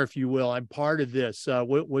star, if you will, I'm part of this.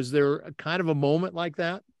 Was there a kind of a moment like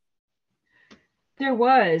that? There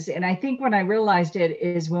was, and I think when I realized it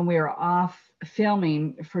is when we were off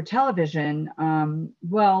filming for television.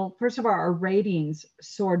 Well, first of all, our ratings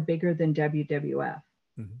soared bigger than WWF,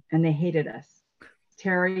 and they hated us.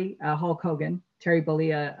 Terry Hulk Hogan, Terry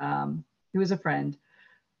Bollea, he was a friend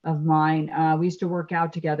of mine. We used to work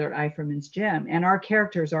out together at Eiferman's gym, and our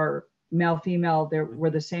characters are male, female.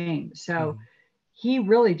 Were the same. So he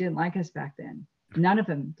really didn't like us back then. None of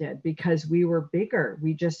them did, because we were bigger.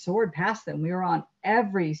 We just soared past them. We were on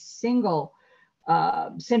every single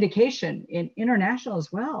syndication in international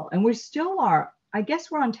as well. And we still are. I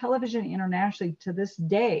guess we're on television internationally to this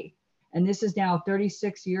day. And this is now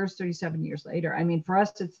 36 years, 37 years later. I mean, for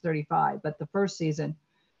us, it's 35, but the first season,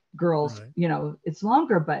 girls, right, you know, it's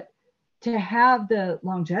longer, but to have the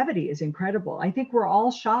longevity is incredible. I think we're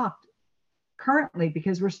all shocked currently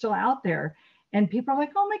because we're still out there. And people are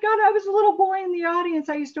like, oh my God, I was a little boy in the audience.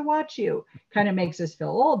 I used to watch you. Kind of makes us feel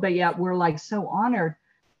old, but yet we're like so honored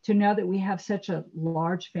to know that we have such a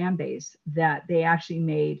large fan base that they actually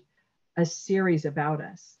made a series about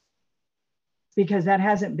us, because that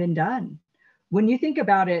hasn't been done. When you think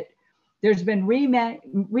about it, there's been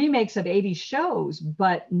remakes of 80s shows,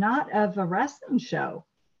 but not of a wrestling show.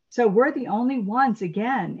 So we're the only ones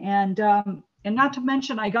again. And not to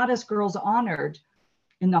mention, I got us girls honored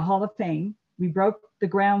in the Hall of Fame. We broke the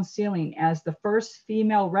ground ceiling as the first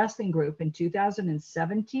female wrestling group in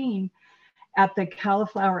 2017 at the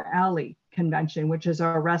Cauliflower Alley Convention, which is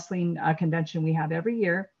our wrestling convention we have every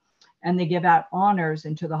year. And they give out honors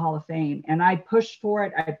into the Hall of Fame. And I pushed for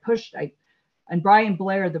it. And Brian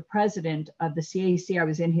Blair, the president of the CAC, I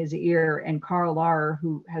was in his ear, and Carl Lauer,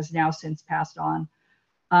 who has now since passed on.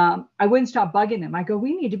 I wouldn't stop bugging them. I go,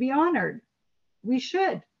 we need to be honored. We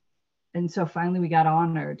should. And so finally we got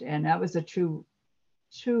honored, and that was a true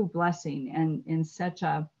blessing, and in such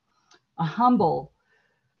a humble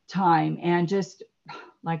time, and just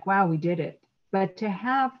like, wow, we did it. But to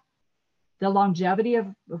have the longevity of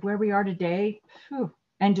where we are today,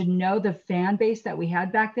 and to know the fan base that we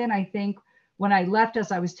had back then, I think when I left,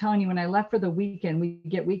 as I was telling you, when I left for the weekend, we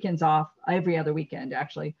get weekends off every other weekend,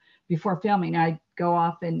 actually, before filming. I'd go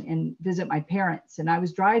off and visit my parents. And I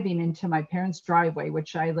was driving into my parents' driveway,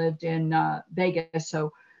 which I lived in Vegas.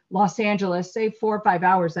 So Los Angeles, say 4 or 5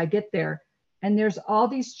 hours, I get there. And there's all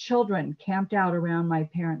these children camped out around my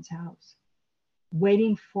parents' house,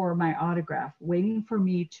 waiting for my autograph, waiting for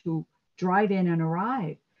me to drive in and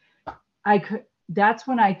arrive. That's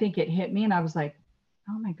when I think it hit me. And I was like,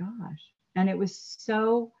 oh my gosh. And it was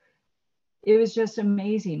just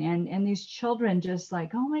amazing. And these children just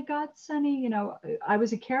like, oh my God, Sunny, you know, I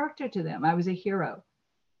was a character to them. I was a hero,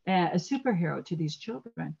 a superhero to these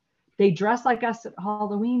children. They dress like us at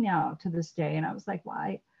Halloween now to this day. And I was like,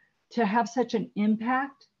 why? To have such an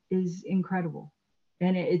impact is incredible.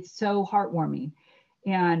 And it's so heartwarming.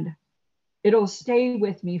 And it'll stay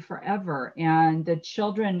with me forever. And the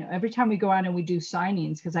children, every time we go out and we do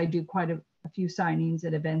signings, because I do quite a few signings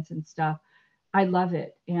at events and stuff, I love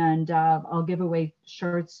it. And I'll give away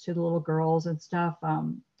shirts to the little girls and stuff.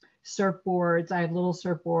 Surfboards, I have little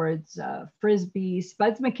surfboards, Frisbee,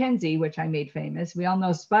 Spuds McKenzie, which I made famous. We all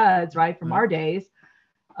know Spuds, right, from our days.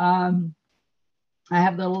 I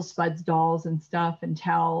have little Spuds dolls and stuff and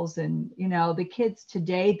towels. And, you know, the kids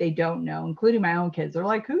today, they don't know, including my own kids. They're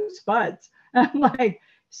like, who's Spuds? I'm like,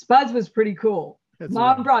 Spuds was pretty cool.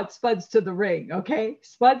 Mom brought Spuds to the ring. Okay.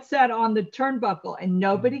 Spuds sat on the turnbuckle and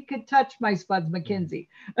nobody could touch my Spuds MacKenzie.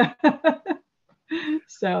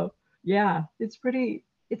 So yeah, it's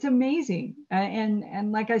amazing.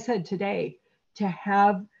 And like I said today, to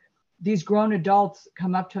have these grown adults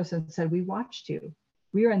come up to us and said, we watched you.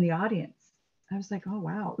 We were in the audience. I was like, oh,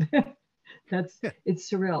 wow. It's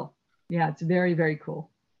surreal. Yeah, it's very, very cool.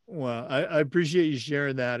 Well, I appreciate you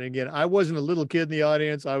sharing that. And again, I wasn't a little kid in the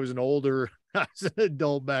audience. I was an older, I was an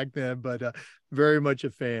adult back then, but very much a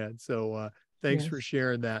fan. So thanks for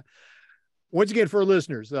sharing that. Once again, for our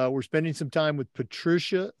listeners, we're spending some time with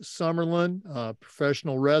Patricia Summerlin,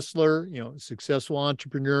 professional wrestler, successful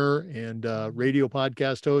entrepreneur and radio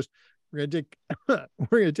podcast host. We're gonna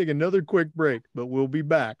take another quick break, but we'll be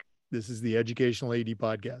back. This is the Educational AD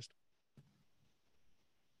Podcast.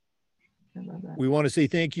 I love that. We want to say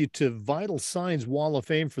thank you to Vital Signs Wall of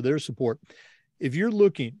Fame for their support. If you're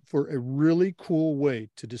looking for a really cool way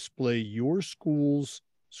to display your school's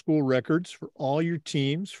school records for all your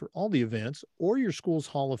teams, for all the events, or your school's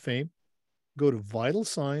Hall of Fame, go to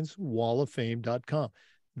vitalsignswalloffame.com.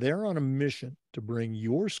 They're on a mission to bring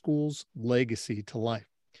your school's legacy to life.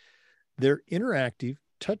 Their interactive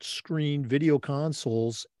touchscreen video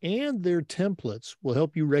consoles and their templates will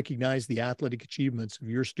help you recognize the athletic achievements of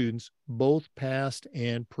your students, both past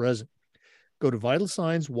and present. Go to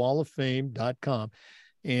vitalsignswalloffame.com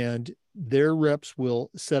and their reps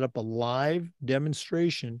will set up a live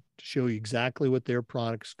demonstration to show you exactly what their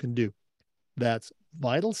products can do. That's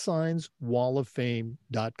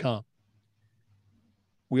vitalsignswalloffame.com.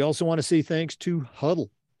 We also want to say thanks to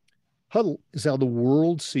Huddle. Huddle is how the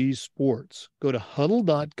world sees sports. Go to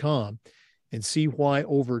huddle.com and see why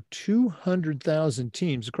over 200,000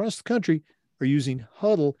 teams across the country are using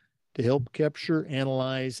Huddle to help capture,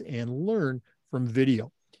 analyze, and learn from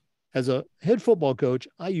video. As a head football coach,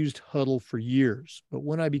 I used Huddle for years, but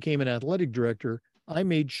when I became an athletic director, I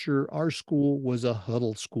made sure our school was a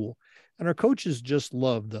Huddle school. And our coaches just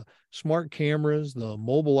love the smart cameras, the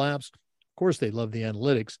mobile apps. Of course, they love the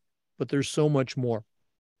analytics, but there's so much more.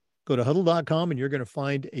 Go to huddle.com and you're going to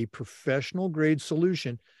find a professional grade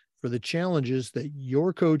solution for the challenges that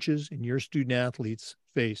your coaches and your student athletes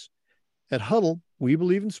face. At Huddle, we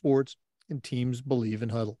believe in sports and teams believe in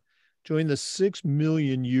Huddle. Join the 6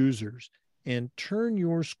 million users and turn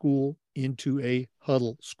your school into a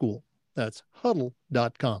Huddle school. That's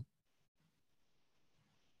huddle.com.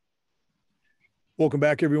 Welcome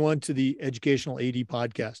back, everyone, to the Educational AD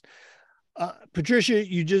Podcast. Patricia,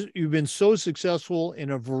 you've been so successful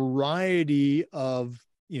in a variety of,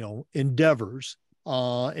 endeavors,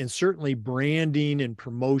 and certainly branding and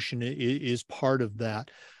promotion is part of that.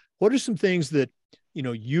 What are some things that,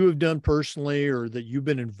 you have done personally or that you've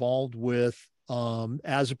been involved with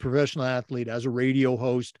as a professional athlete, as a radio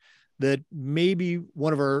host, that maybe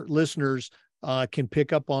one of our listeners can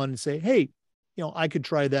pick up on and say, hey, I could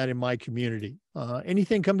try that in my community.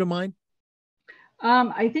 Anything come to mind?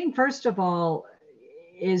 I think first of all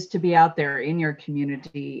is to be out there in your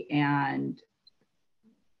community and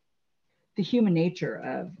the human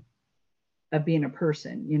nature of being a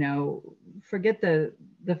person, forget the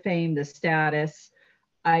fame, the status.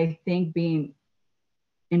 I think being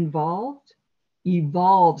involved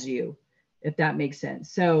evolves you, if that makes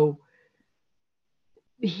sense. So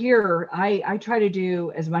here I try to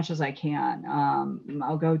do as much as I can.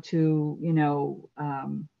 I'll go to,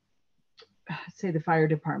 say the fire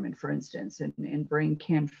department, for instance, and bring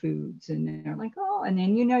canned foods, and they're like, oh, and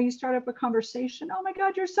then you start up a conversation. Oh my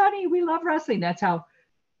God, you're Sunny. We love wrestling. That's how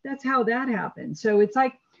that happened. So it's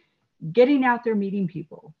like getting out there, meeting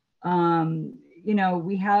people.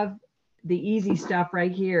 We have the easy stuff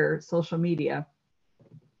right here, social media,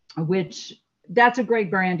 which that's a great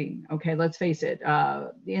branding. Okay, let's face it.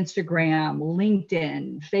 Instagram,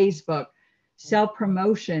 LinkedIn, Facebook,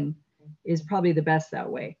 self-promotion is probably the best that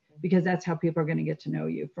way, because that's how people are going to get to know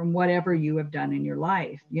you from whatever you have done in your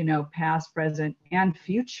life, past, present, and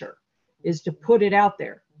future, is to put it out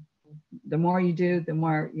there. The more you do, the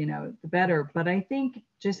more, the better. But I think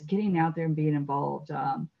just getting out there and being involved.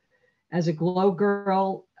 As a Glow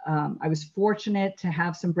girl, I was fortunate to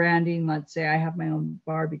have some branding. Let's say I have my own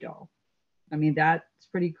Barbie doll. I mean, that's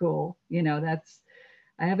pretty cool. I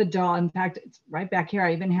have a doll. In fact, it's right back here.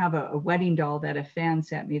 I even have a wedding doll that a fan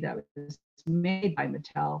sent me that was made by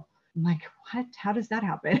Mattel. I'm like, what? How does that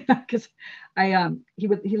happen? Because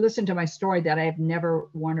he listened to my story that I have never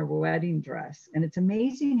worn a wedding dress. And it's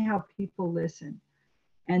amazing how people listen.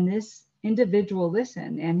 And this individual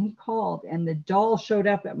listened, and he called, and the doll showed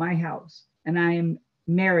up at my house. And I am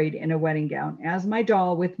married in a wedding gown as my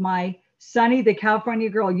doll, with my Sunny the California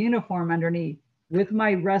Girl uniform underneath, with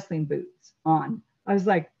my wrestling boots on. I was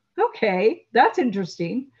like, okay, that's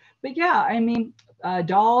interesting. But yeah, I mean,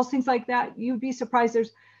 dolls, things like that. You'd be surprised.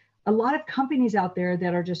 There's a lot of companies out there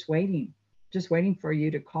that are just waiting for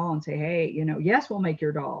you to call and say, hey, you know, yes, we'll make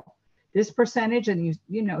your doll this percentage, and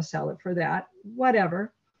you know, sell it for that,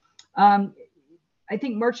 whatever. Um, I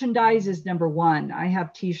think merchandise is number one. I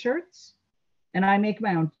have T-shirts, and I make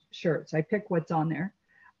my own shirts. I pick what's on there.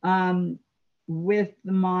 Um, with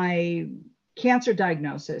my cancer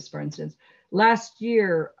diagnosis, for instance, last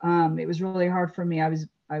year it was really hard for me. I was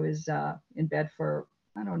in bed for,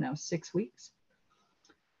 I don't know, 6 weeks,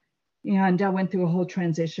 and I went through a whole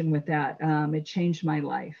transition with that. It changed my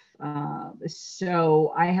life.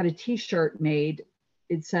 So I had a T-shirt made.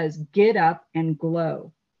 It says "Get up and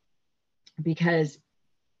glow," because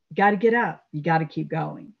you got to get up. You got to keep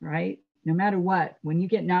going, right? No matter what, when you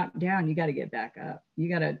get knocked down, you got to get back up. You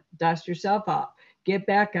got to dust yourself off, get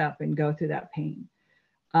back up, and go through that pain,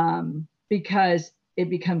 because it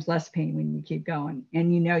becomes less pain when you keep going,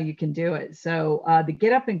 and you know you can do it. So the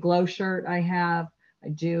Get Up and Glow shirt I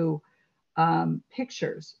do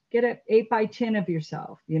pictures. Get an 8x10 of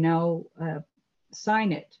yourself, you know,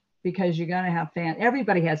 sign it, because you're going to have fans.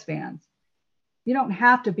 Everybody has fans. You don't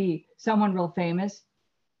have to be someone real famous.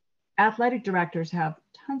 Athletic directors have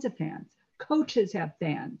tons of fans. Coaches have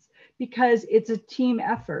fans, because it's a team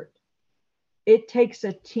effort. It takes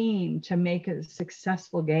a team to make a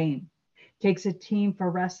successful game. It takes a team for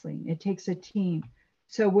wrestling. It takes a team.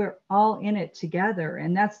 So we're all in it together.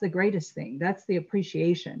 And that's the greatest thing. That's the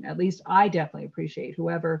appreciation. At least I definitely appreciate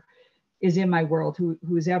whoever is in my world,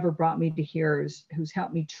 who's ever brought me to here, who's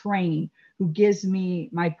helped me train, who gives me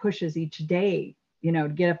my pushes each day, you know,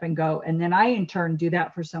 to get up and go. And then I in turn do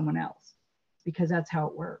that for someone else, because that's how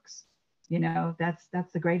it works. You know, that's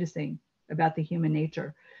the greatest thing about the human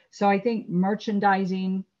nature. So I think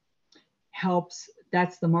merchandising helps.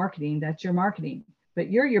 That's the marketing. That's your marketing. But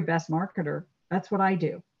you're your best marketer. That's what I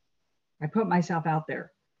do. I put myself out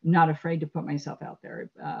there. I'm not afraid to put myself out there.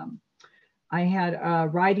 I had a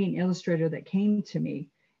writing illustrator that came to me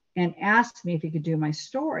and asked me if he could do my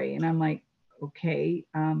story. And I'm like, okay,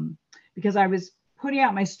 because I was putting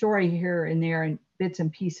out my story here and there in bits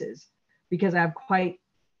and pieces, because I've quite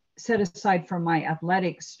set aside from my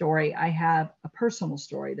athletic story. I have a personal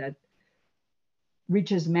story that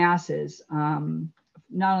reaches masses,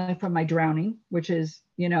 not only from my drowning, which is,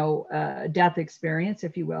 you know, a death experience,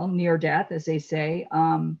 if you will, near death, as they say,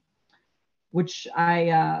 which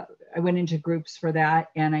I went into groups for that,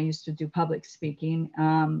 and I used to do public speaking.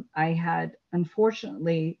 I had,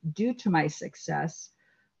 unfortunately, due to my success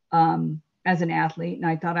as an athlete, and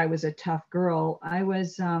I thought I was a tough girl, I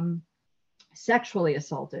was sexually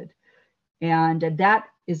assaulted. And that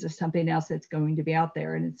is something else that's going to be out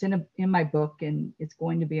there. And it's in my book, and it's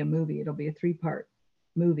going to be a movie. It'll be a 3-part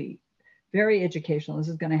movie, very educational. This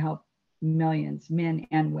is going to help millions, men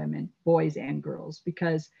and women, boys and girls,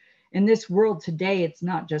 because in this world today, it's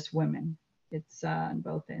not just women. It's on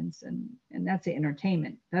both ends. And that's the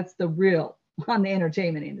entertainment. That's the real on the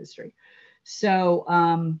entertainment industry. So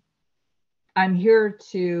I'm here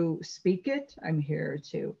to speak it. I'm here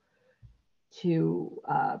to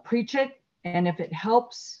preach it. And if it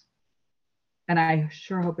helps, and I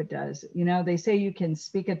sure hope it does, you know, they say you can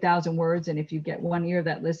speak 1,000 words, and if you get one ear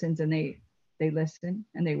that listens and they listen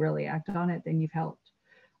and they really act on it, then you've helped.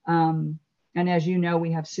 And as you know,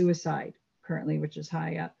 we have suicide currently, which is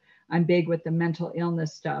high up. I'm big with the mental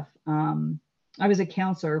illness stuff. I was a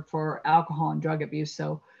counselor for alcohol and drug abuse,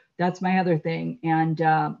 so that's my other thing. And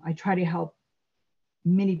I try to help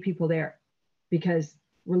many people there, because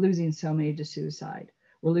we're losing so many to suicide.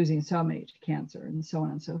 We're losing so many to cancer, and so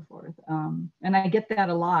on and so forth. And I get that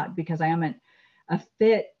a lot, because I am a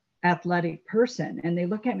fit, athletic person. And they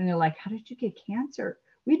look at me and they're like, how did you get cancer?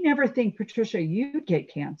 We'd never think, Patricia, you'd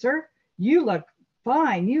get cancer. You look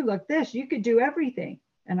fine. You look this. You could do everything.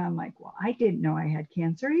 And I'm like, well, I didn't know I had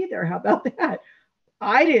cancer either. How about that?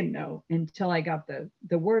 I didn't know until I got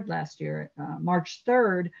the word last year, March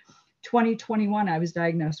 3rd, 2021. I was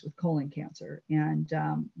diagnosed with colon cancer, and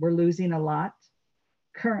we're losing a lot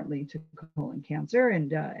currently to colon cancer.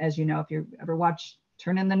 And as you know, if you ever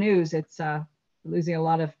turn in the news, it's losing a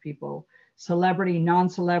lot of people, celebrity,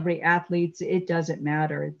 non-celebrity, athletes. It doesn't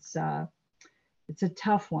matter. It's a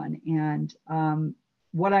tough one. And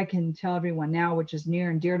what I can tell everyone now, which is near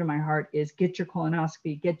and dear to my heart, is get your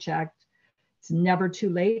colonoscopy, get checked. It's never too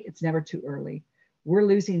late. It's never too early. We're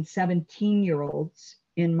losing 17-year-olds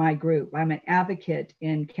in my group. I'm an advocate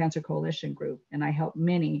in Cancer Coalition group, and I help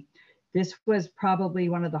many. This was probably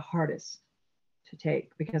one of the hardest to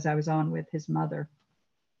take, because I was on with his mother,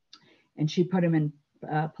 and she put him in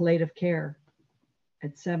palliative care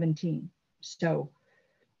at 17. So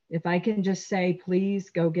if I can just say, please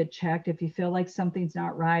go get checked. If you feel like something's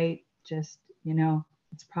not right, just,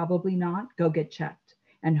 it's probably not, go get checked.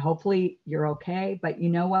 And hopefully you're okay. But you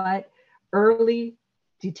know what? Early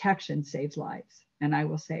detection saves lives. And I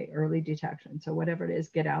will say early detection. So whatever it is,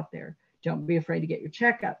 get out there. Don't be afraid to get your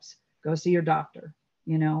checkups. Go see your doctor.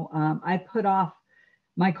 I put off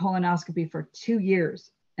my colonoscopy for 2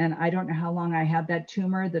 years. And I don't know how long I had that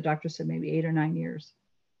tumor. The doctor said maybe 8 or 9 years.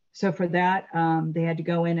 So for that, they had to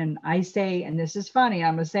go in, and I say, and this is funny,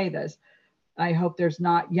 I'm going to say this. I hope there's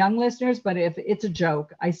not young listeners, but if it's a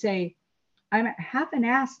joke, I say, I'm half an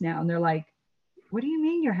ass now. And they're like, what do you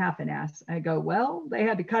mean you're half an ass? I go, well, they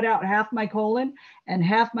had to cut out half my colon and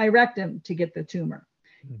half my rectum to get the tumor.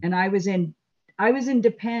 And I was in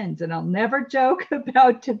Depends, and I'll never joke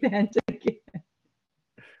about Depends again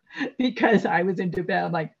because I was in Depends.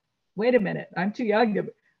 I'm like, wait a minute, I'm too young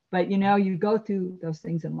to. But you go through those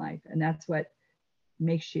things in life, and that's what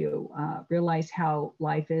makes you realize how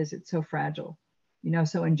life is. It's so fragile,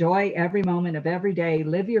 so enjoy every moment of every day,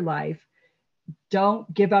 live your life.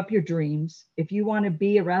 Don't give up your dreams. If you want to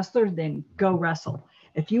be a wrestler, then go wrestle.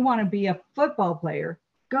 If you want to be a football player,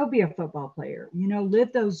 go be a football player.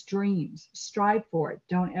 Live those dreams, strive for it.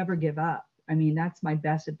 Don't ever give up. I mean, that's my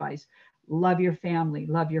best advice. Love your family,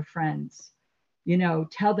 love your friends,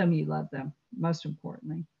 tell them you love them, most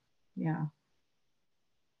importantly. Yeah.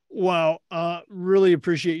 Wow. Really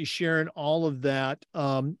appreciate you sharing all of that.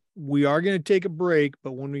 We are going to take a break,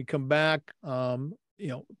 but when we come back,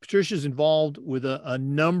 Patricia's involved with a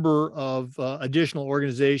number of additional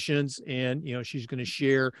organizations, and, she's going to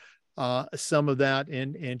share some of that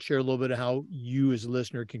and share a little bit of how you as a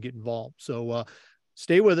listener can get involved. So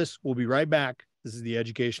stay with us. We'll be right back. This is the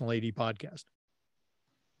Educational AD Podcast.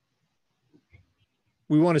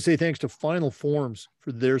 We want to say thanks to Final Forms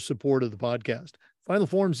for their support of the podcast. Final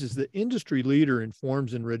Forms is the industry leader in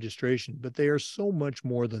forms and registration, but they are so much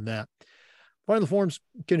more than that. Final Forms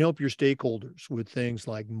can help your stakeholders with things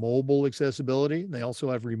like mobile accessibility. They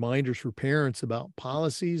also have reminders for parents about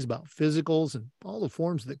policies, about physicals, and all the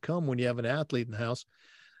forms that come when you have an athlete in the house.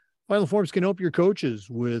 Final Forms can help your coaches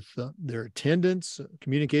with their attendance,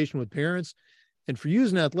 communication with parents. And for you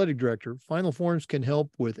as an athletic director, Final Forms can help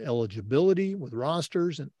with eligibility, with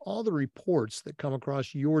rosters, and all the reports that come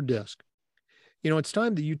across your desk. It's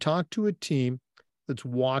time that you talk to a team that's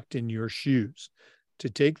walked in your shoes. To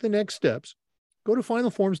take the next steps, go to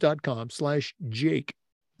finalforms.com/Jake.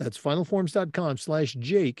 That's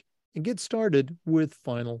finalforms.com/Jake and get started with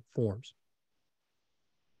Final Forms.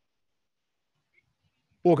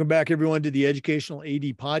 Welcome back, everyone, to the Educational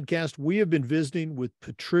AD Podcast. We have been visiting with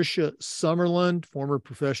Patricia Summerlin, former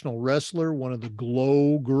professional wrestler, one of the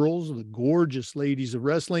Glow Girls, the gorgeous ladies of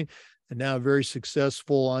wrestling, and now a very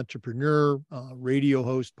successful entrepreneur, radio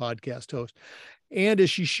host, podcast host. And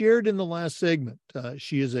as she shared in the last segment,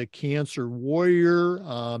 she is a cancer warrior.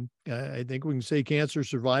 I think we can say cancer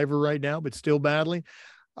survivor right now, but still battling.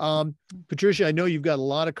 Patricia, I know you've got a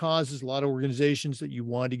lot of causes, a lot of organizations that you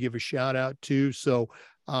want to give a shout out to. So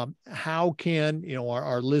how can,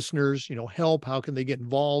 our listeners, help? How can they get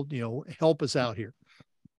involved? Help us out here.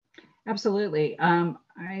 Absolutely. I'm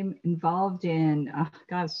involved in,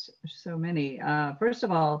 so many. First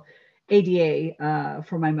of all, ADA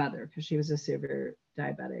for my mother, because she was a severe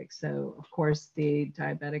diabetic. So of course the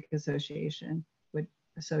Diabetic Association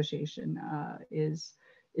is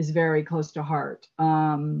very close to heart.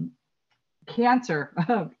 Cancer,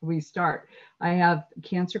 I have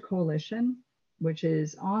Cancer Coalition, which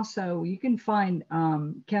is also, you can find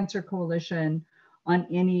Cancer Coalition on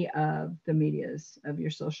any of the medias of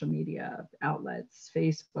your social media outlets,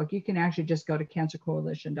 Facebook. You can actually just go to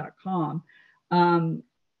cancercoalition.com.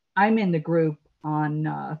 I'm in the group on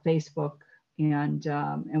Facebook,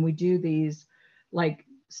 and we do these like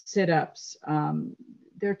sit-ups.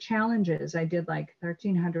 They're challenges. I did like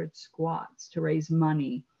 1,300 squats to raise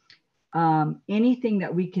money. Anything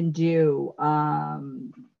that we can do.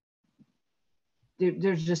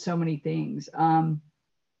 There's just so many things.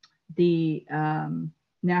 The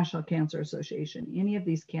National Cancer Association, any of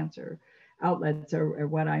these cancer outlets are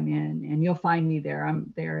what I'm in, and you'll find me there.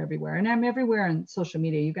 I'm there everywhere, and I'm everywhere on social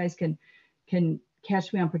media. You guys can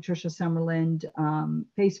catch me on Patricia Summerlin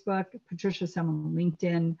Facebook, Patricia Summerlin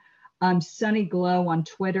LinkedIn, Sunny Glow on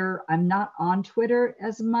Twitter. I'm not on Twitter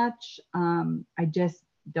as much. I just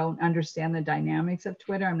don't understand the dynamics of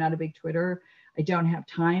Twitter. I'm not a big Twitter. I don't have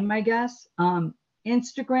time, I guess.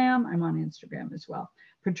 Instagram, I'm on Instagram as well.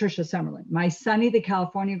 Patricia Summerlin. My Sunny the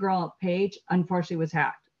California Girl page, unfortunately, was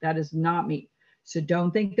hacked. That is not me. So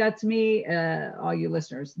don't think that's me, all you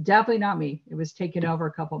listeners. Definitely not me. It was taken over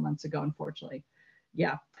a couple months ago, unfortunately.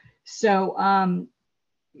 Yeah. So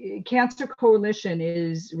Cancer Coalition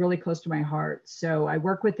is really close to my heart. So I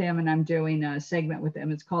work with them and I'm doing a segment with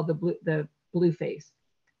them. It's called the blue face.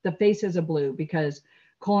 The face is a blue because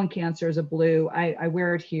colon cancer is a blue. I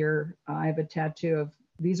wear it here. I have a tattoo of,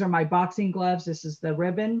 these are my boxing gloves. This is the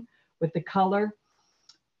ribbon with the color.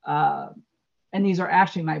 And these are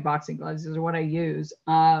actually my boxing gloves. These are what I use.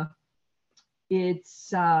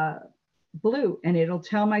 It's blue and it'll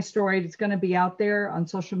tell my story. It's going to be out there on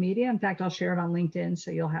social media. In fact, I'll share it on LinkedIn, so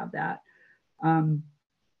you'll have that. And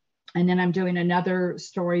then I'm doing another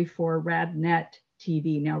story for RadNet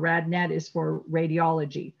TV. Now, RadNet is for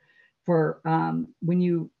radiology. For when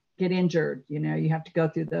you get injured, you know, you have to go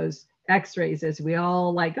through those x-rays, as we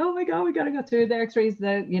all like, oh my God, we got to go through the x-rays,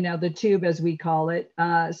 the tube, as we call it.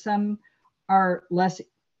 Some are less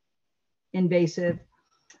invasive.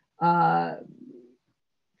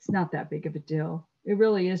 It's not that big of a deal. It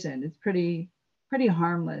really isn't. It's pretty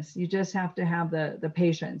harmless. You just have to have the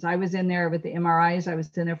patience. I was in there with the MRIs. I was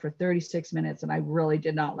in there for 36 minutes and I really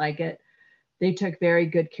did not like it. They took very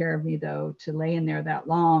good care of me though, to lay in there that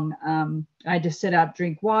long. I had to sit up,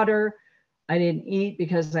 drink water. I didn't eat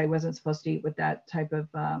because I wasn't supposed to eat with that type of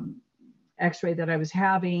x-ray that I was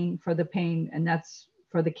having for the pain. And that's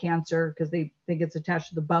for the cancer because they think it's attached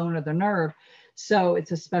to the bone or the nerve. So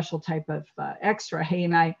it's a special type of x-ray.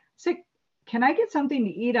 And I said, can I get something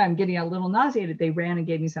to eat? I'm getting a little nauseated. They ran and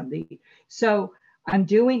gave me something to eat. So I'm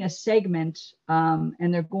doing a segment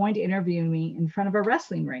and they're going to interview me in front of a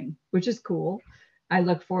wrestling ring, which is cool. I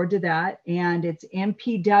look forward to that. And it's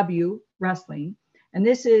MPW Wrestling. And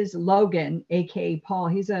this is Logan, AKA Paul.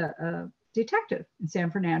 He's a detective in San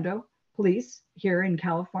Fernando Police here in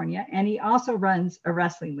California. And he also runs a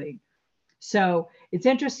wrestling league. So it's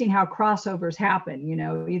interesting how crossovers happen. You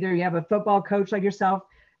know, either you have a football coach like yourself,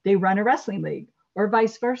 they run a wrestling league, or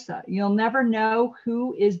vice versa. You'll never know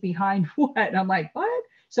who is behind what. And I'm like, what?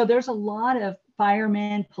 So there's a lot of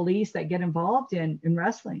firemen, police that get involved in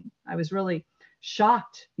wrestling. I was really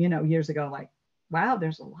shocked, you know, years ago, like, wow,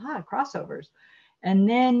 there's a lot of crossovers. And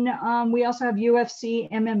then we also have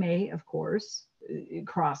UFC, MMA, of course,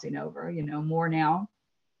 crossing over, you know, more now.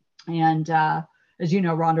 And as you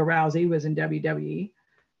know, Ronda Rousey was in WWE.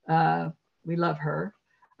 We love her.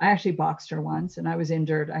 I actually boxed her once and I was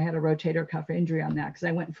injured. I had a rotator cuff injury on that because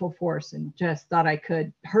I went full force and just thought I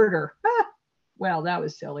could hurt her. Well, that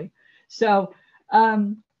was silly. So,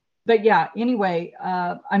 but yeah, anyway,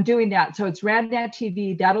 I'm doing that. So it's RadNet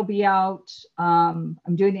TV. That'll be out. I'm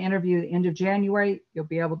doing the interview at the end of January. You'll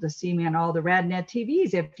be able to see me on all the RadNet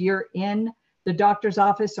TVs. If you're in the doctor's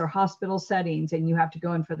office or hospital settings and you have to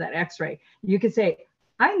go in for that x-ray, you can say,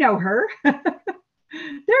 I know her.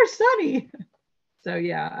 There's Sunny. So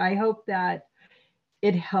yeah, I hope that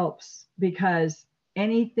it helps, because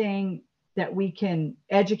anything that we can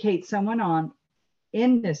educate someone on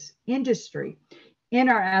in this industry, in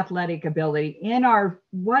our athletic ability, in our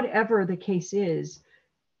whatever the case is,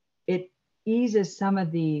 it eases some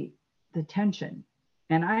of the tension.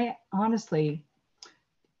 And I honestly,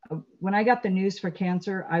 when I got the news for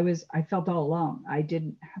cancer, I felt all alone. I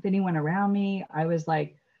didn't have anyone around me. I was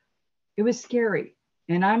like, it was scary.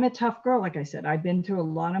 And I'm a tough girl. Like I said, I've been through a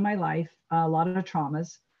lot of my life, a lot of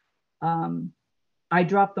traumas. I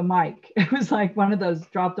dropped the mic. It was like one of those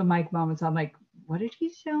drop the mic moments. I'm like, what did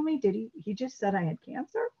he tell me? He just said I had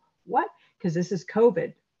cancer? What? Because this is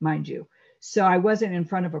COVID, mind you. So I wasn't in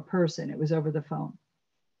front of a person. It was over the phone.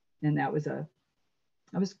 And that was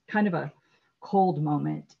kind of a cold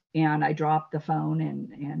moment. And I dropped the phone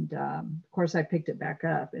and of course I picked it back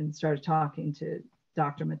up and started talking to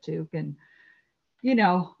Dr. Matuk, and you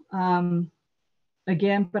know,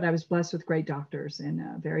 again, but I was blessed with great doctors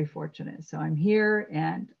and very fortunate. So I'm here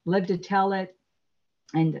and live to tell it,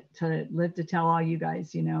 and to live to tell all you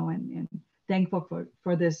guys, you know, and thankful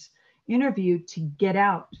for this interview to get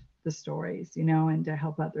out the stories, you know, and to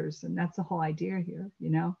help others. And that's the whole idea here,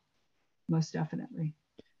 you know, most definitely.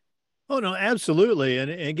 Oh, no, absolutely.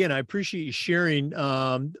 And again, I appreciate you sharing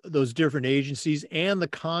those different agencies and the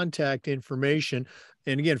contact information.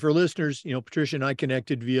 And again, for listeners, you know, Patricia and I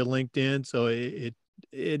connected via LinkedIn, so it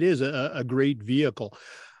is a great vehicle.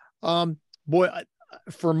 Boy,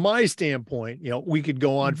 from my standpoint, you know, we could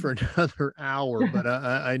go on for another hour, but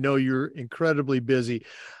I know you're incredibly busy.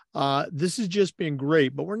 This has just been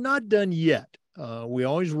great, but we're not done yet. We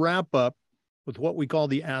always wrap up with what we call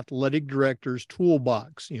the athletic director's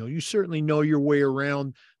toolbox. You know, you certainly know your way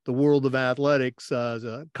around the world of athletics as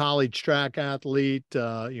a college track athlete,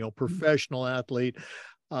 you know, professional athlete.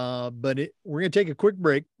 But we're going to take a quick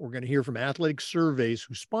break. We're going to hear from Athletic Surveys,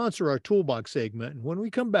 who sponsor our toolbox segment. And when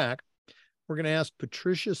we come back, we're going to ask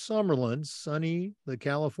Patricia Summerlin, Sunny, the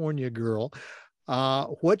California girl,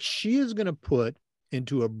 what she is going to put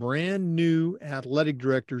into a brand new athletic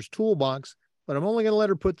director's toolbox, but I'm only going to let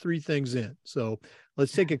her put 3 things in. So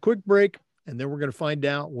let's take a quick break, and then we're going to find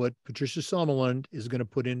out what Patricia Summerlin is going to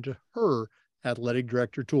put into her athletic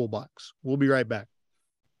director toolbox. We'll be right back.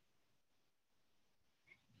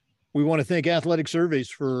 We want to thank Athletic Surveys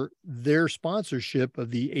for their sponsorship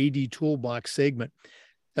of the AD Toolbox segment.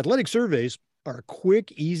 Athletic Surveys are a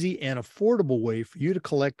quick, easy, and affordable way for you to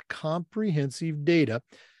collect comprehensive data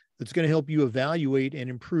that's going to help you evaluate and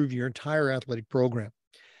improve your entire athletic program.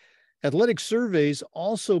 Athletic Surveys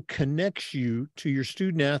also connects you to your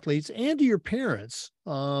student athletes and to your parents,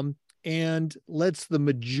 and lets the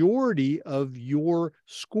majority of your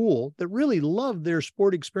school that really love their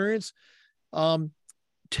sport experience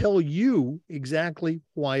tell you exactly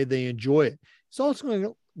why they enjoy it. It's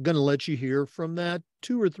also going to let you hear from that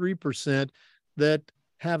 2 or 3% that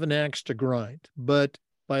have an axe to grind. But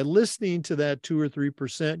by listening to that 2 or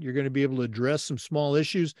 3%, you're going to be able to address some small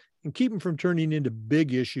issues and keep them from turning into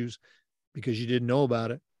big issues because you didn't know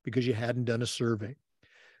about it, because you hadn't done a survey.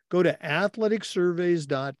 Go to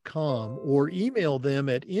athleticsurveys.com or email them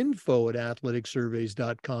at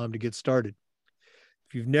info@athleticsurveys.com to get started.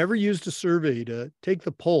 If you've never used a survey to take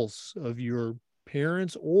the pulse of your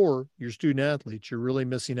parents or your student athletes, you're really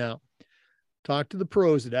missing out. Talk to the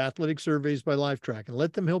pros at Athletic Surveys by Lifetrack and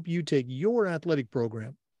let them help you take your athletic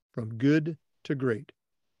program from good to great.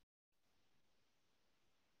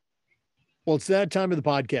 Well, it's that time of the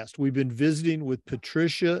podcast. We've been visiting with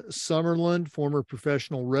Patricia Summerlin, former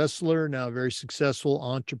professional wrestler, now a very successful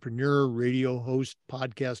entrepreneur, radio host,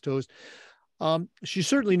 podcast host. She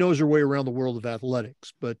certainly knows her way around the world of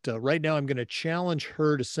athletics, but right now I'm going to challenge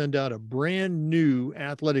her to send out a brand new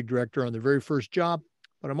athletic director on their very first job,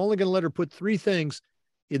 but I'm only going to let her put 3 things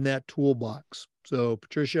in that toolbox. So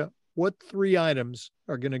Patricia, what 3 items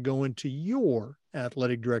are going to go into your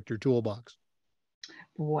athletic director toolbox?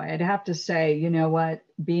 Boy, I'd have to say, you know what,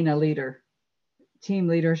 being a leader, team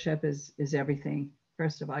leadership is everything.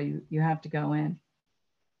 First of all, you have to go in,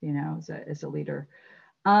 as a leader.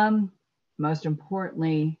 Most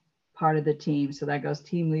importantly, part of the team. So that goes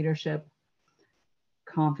team leadership,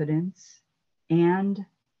 confidence, and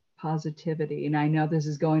positivity. And I know this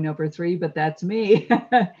is going over 3, but that's me.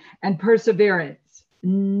 And perseverance.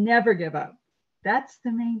 Never give up. That's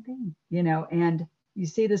the main thing, and you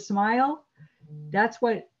see the smile, that's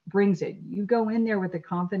what brings it. You go in there with the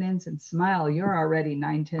confidence and smile, you're already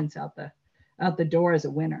 9/10 out the door as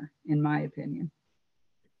a winner, in my opinion.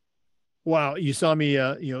 Wow, you saw me,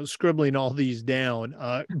 scribbling all these down.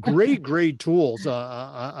 Great tools.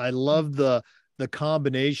 I love the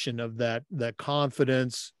combination of that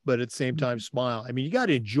confidence, but at the same time, smile. I mean, you got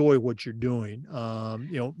to enjoy what you're doing.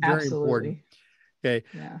 Very important. Okay.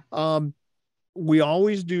 Yeah. We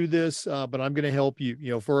always do this, but I'm going to help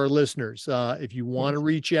you. For our listeners, if you want to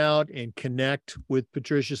reach out and connect with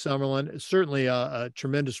Patricia Summerlin, it's certainly a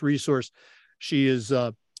tremendous resource. She is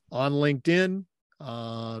on LinkedIn.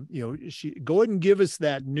 She go ahead and give us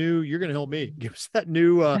that new, you're going to help me give us that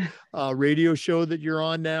new radio show that you're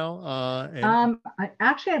on now. I've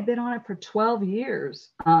been on it for 12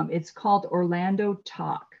 years. It's called Orlando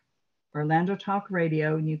Talk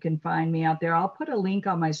Radio. And you can find me out there. I'll put a link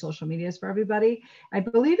on my social medias for everybody. I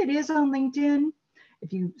believe it is on LinkedIn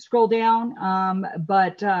if you scroll down,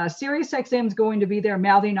 but SiriusXM is going to be there.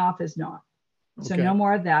 Mouthing Off is not. So no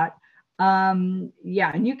more of that. And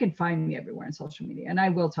you can find me everywhere on social media, and I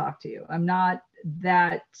will talk to you. I'm not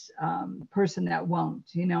that person that won't.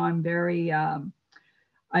 I'm very,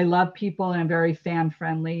 I love people, and I'm very fan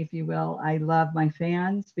friendly, if you will. I love my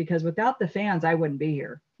fans, because without the fans, I wouldn't be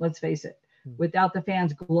here. Let's face it. Without the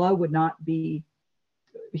fans, Glow would not be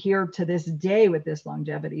here to this day with this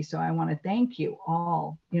longevity. So I want to thank you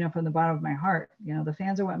all, from the bottom of my heart. The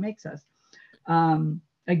fans are what makes us.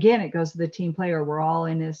 Again, it goes to the team player. We're all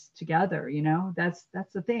in this together. That's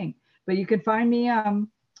the thing. But you can find me on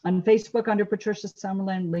Facebook under Patricia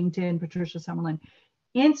Summerlin, LinkedIn, Patricia Summerlin,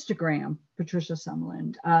 Instagram, Patricia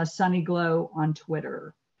Summerlin, Sunny Glow on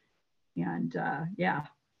Twitter. And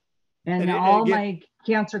all my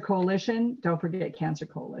Cancer Coalition, don't forget Cancer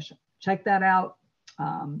Coalition. Check that out.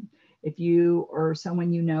 If you or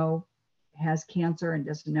someone has cancer and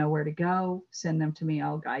doesn't know where to go, send them to me.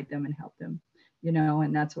 I'll guide them and help them.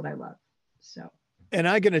 And that's what I love. So. And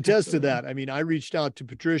I can attest to that. I mean, I reached out to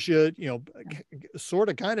Patricia, sort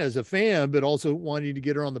of kind of as a fan, but also wanting to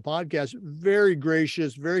get her on the podcast. Very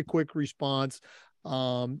gracious, very quick response.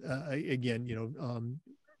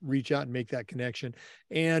 reach out and make that connection.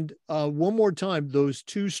 And one more time, those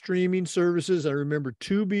two streaming services, I remember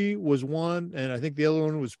Tubi was one, and I think the other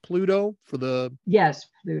one was Pluto for the... Yes,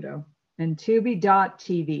 Pluto. And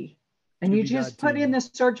Tubi.tv. And you just put in the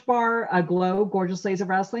search bar, Glow, Gorgeous Ladies of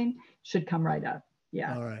Wrestling, should come right up.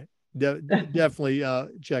 Yeah. All right. Definitely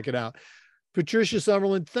check it out. Patricia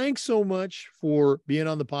Summerlin, thanks so much for being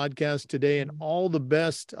on the podcast today, and all the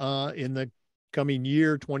best in the coming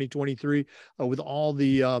year, 2023, with all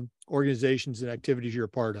the organizations and activities you're a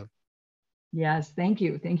part of. Yes, thank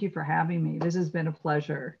you. Thank you for having me. This has been a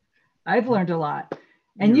pleasure. I've learned a lot.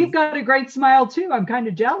 And you've got a great smile too. I'm kind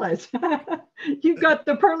of jealous. You've got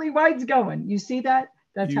the pearly whites going. You see that?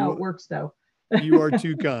 That's how it works though. You are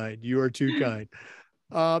too kind. You are too kind.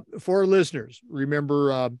 For our listeners,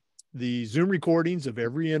 remember the Zoom recordings of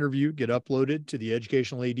every interview get uploaded to the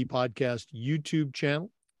Educational AD Podcast YouTube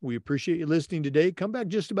channel. We appreciate you listening today. Come back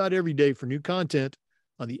just about every day for new content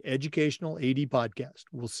on the Educational AD Podcast.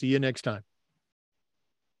 We'll see you next time.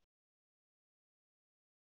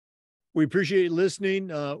 We appreciate you listening.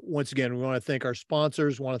 Once again, we want to thank our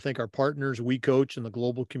sponsors, want to thank our partners, We Coach, and the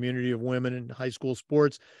global community of women in high school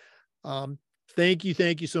sports. Thank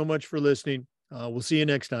you so much for listening. We'll see you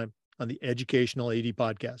next time on the Educational AD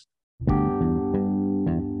Podcast.